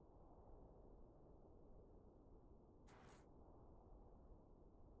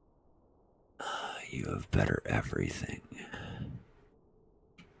 You have better everything.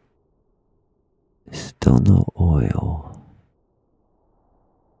 Still no oil.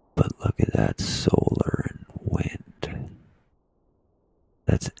 But look at that solar and wind.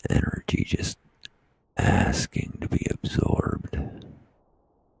 That's energy just asking to be absorbed.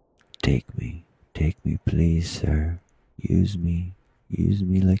 Take me please, sir. Use me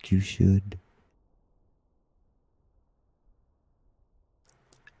like you should.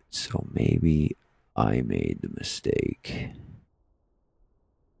 So maybe I made the mistake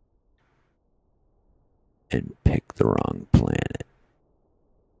and picked the wrong planet.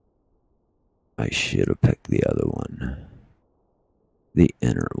 I should have picked the other one. The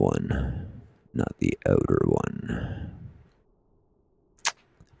inner one, not the outer one.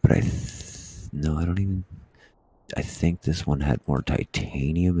 But no, I don't even... I think this one had more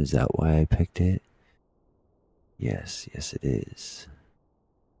titanium. Is that why I picked it? Yes, it is.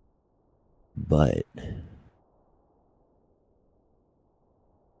 But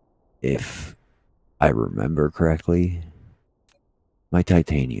if I remember correctly, my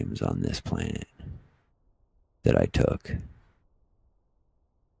titanium's on this planet that I took.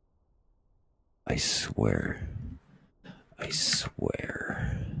 I swear. This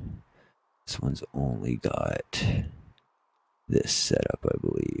one's only got this setup, I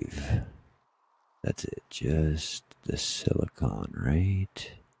believe. That's it, just the silicon,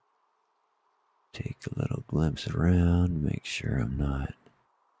 right? Take a little glimpse around, make sure I'm not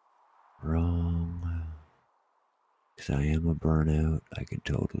wrong. Because I am a burnout, I could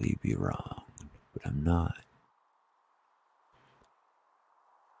totally be wrong, but I'm not.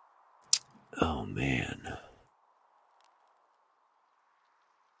 Oh man.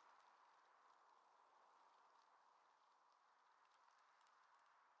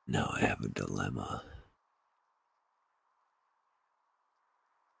 Now I have a dilemma.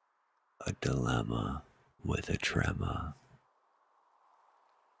 A dilemma with a tremor.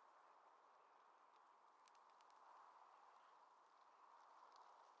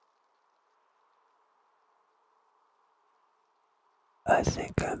 I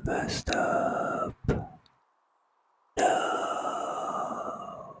think I messed up.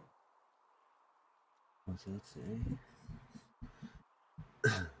 No. What's that say?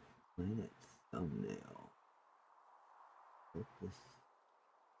 Planet thumbnail. Click this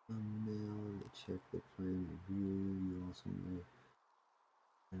thumbnail to check the planet view. You also may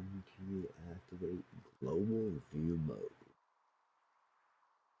activate global view mode.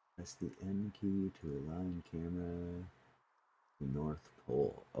 Press the N key to allow in camera the North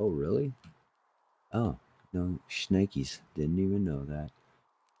Pole. Oh, really? Oh, no, shnikes. Didn't even know that.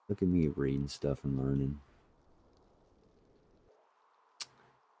 Look at me reading stuff and learning.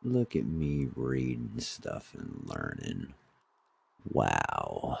 Look at me reading stuff and learning.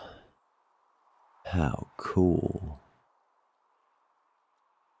 Wow. How cool.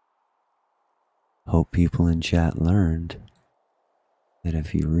 Hope people in chat learned that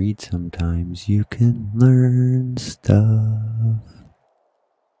if you read sometimes, you can learn stuff.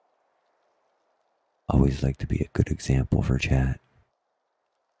 Always like to be a good example for chat.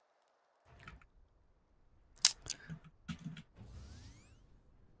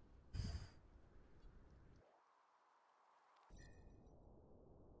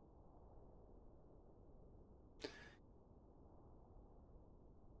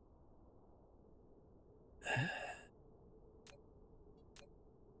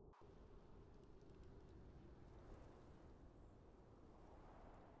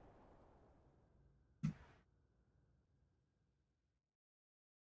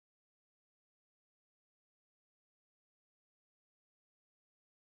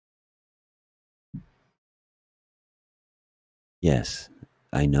 Yes,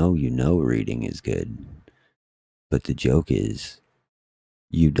 I know you know reading is good, but the joke is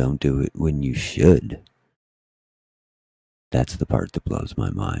you don't do it when you should. That's the part that blows my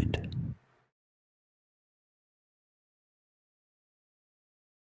mind.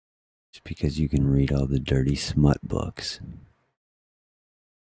 It's because you can read all the dirty smut books.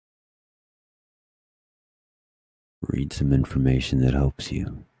 Read some information that helps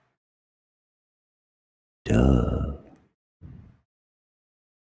you. Duh.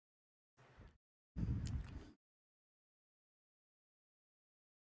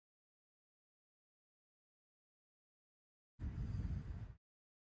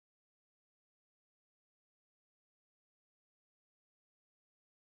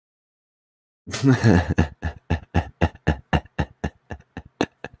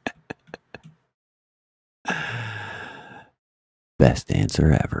 Best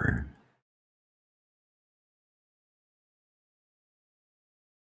answer ever.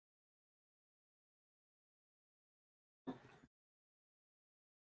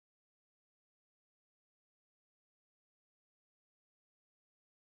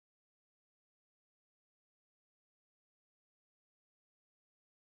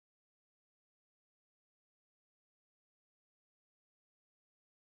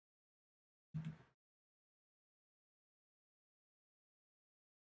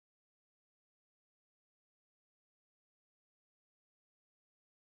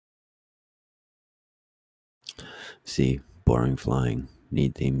 See, boring flying.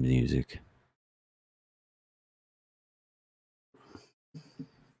 Need theme music.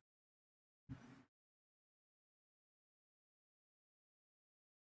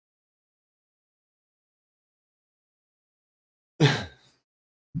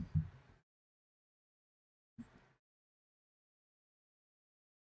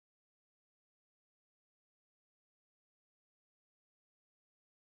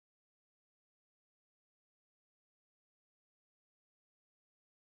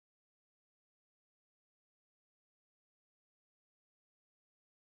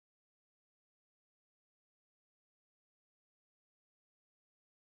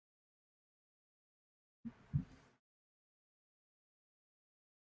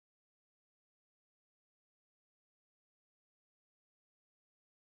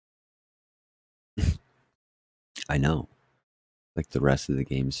 I know. Like the rest of the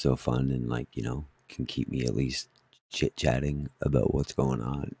game's so fun and like, can keep me at least chit chatting about what's going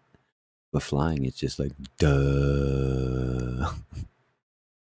on. But flying, it's just like, duh.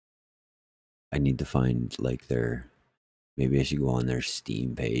 I need to find like maybe I should go on their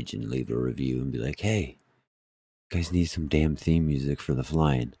Steam page and leave a review and be like, hey, you guys need some damn theme music for the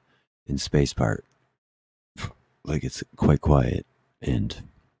flying in space part. Like it's quite quiet and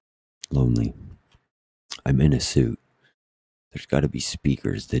lonely. I'm in a suit. There's got to be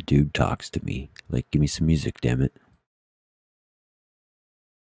speakers. The dude talks to me. Like, give me some music, damn it.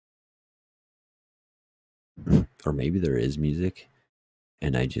 Or maybe there is music,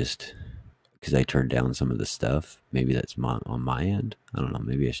 and because I turned down some of the stuff, maybe that's on my end. I don't know.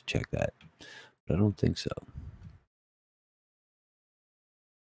 Maybe I should check that. But I don't think so.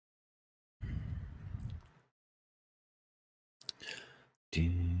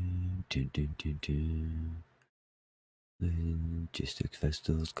 Logistics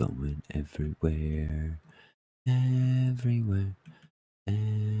festivals going everywhere. Everywhere.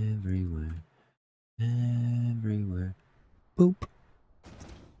 Everywhere. Everywhere. Boop.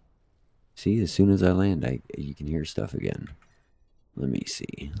 See, as soon as I land, you can hear stuff again. Let me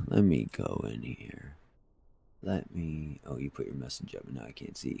see. Let me go in here. Oh, you put your message up and now I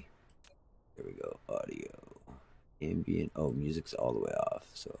can't see. There we go. Audio. Ambient. Oh, music's all the way off.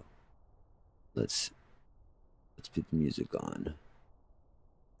 So let's put the music on.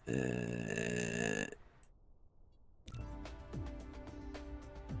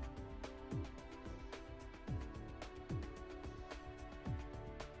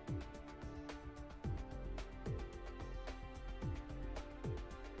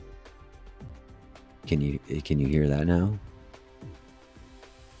 Can you hear that now?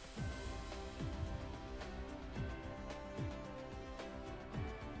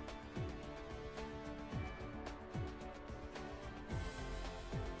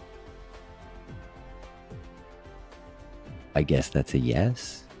 I guess that's a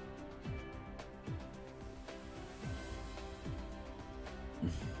yes.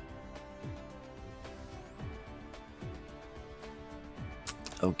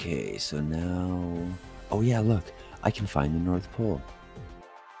 Okay, so now... Oh yeah, look. I can find the North Pole.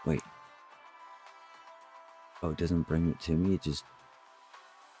 Wait. Oh, it doesn't bring it to me? It just...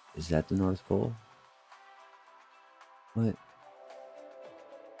 Is that the North Pole? What?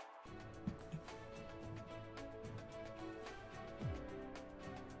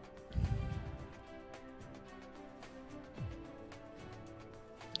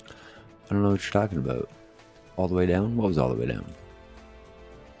 I don't know what you're talking about. All the way down? What was all the way down?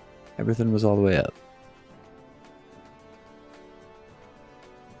 Everything was all the way up.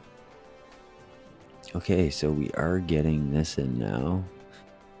 Okay, so we are getting this in now.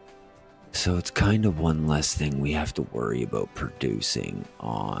 So it's kind of one less thing we have to worry about producing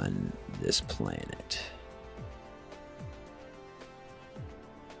on this planet.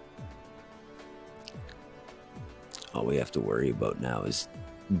 All we have to worry about now is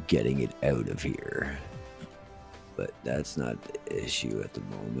getting it out of here. But that's not the issue at the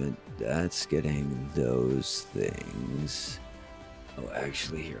moment. That's getting those things. Oh,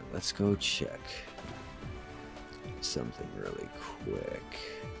 actually, here, let's go check something really quick.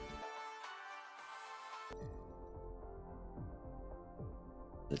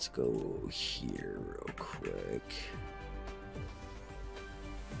 Let's go here real quick.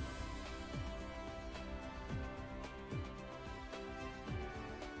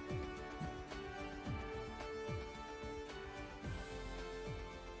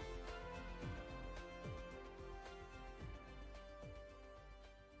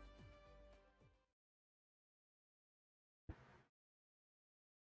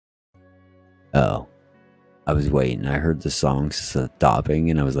 Oh, I was waiting. I heard the song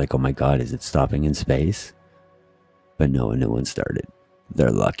stopping and I was like, oh my god, is it stopping in space? But no, a new one started.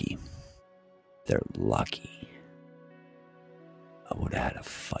 They're lucky. They're lucky. I would have had to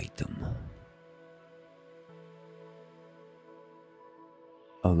fight them.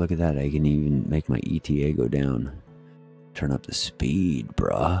 Oh, look at that. I can even make my ETA go down. Turn up the speed,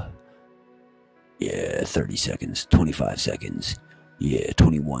 bruh. Yeah, 30 seconds, 25 seconds. Yeah,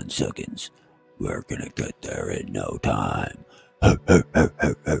 21 seconds. We're gonna get there in no time.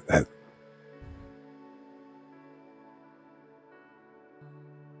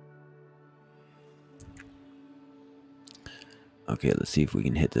 Okay, let's see if we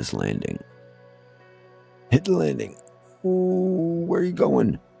can hit this landing. Hit the landing. Ooh, where are you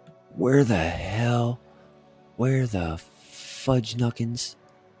going? Where the hell? Where the fudge knuckins?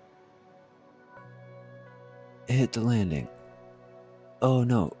 Hit the landing. Oh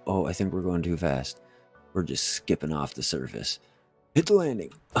no. Oh, I think we're going too fast. We're just skipping off the surface. Hit the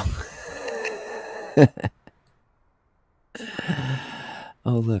landing.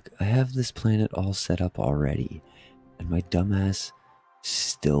 Oh, look, I have this planet all set up already. And my dumbass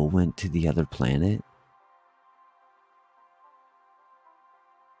still went to the other planet?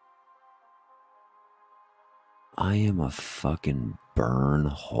 I am a fucking burn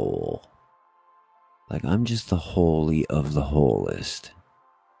hole. Like, I'm just the holy of the holest.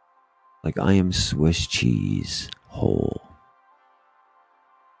 Like, I am Swiss cheese whole.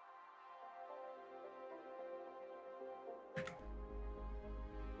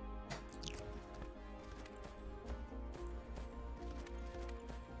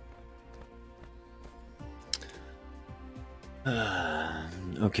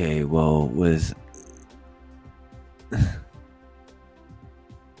 Okay, well, with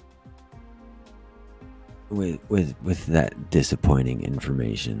that disappointing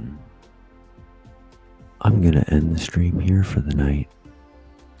information, I'm gonna end the stream here for the night.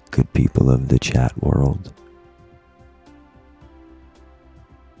 Good people of the chat world.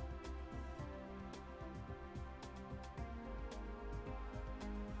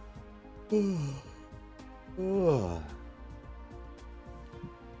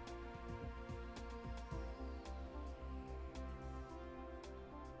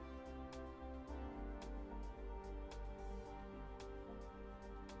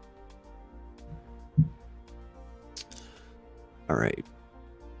 All right.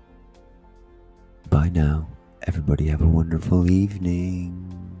 Bye now. Everybody have a wonderful evening.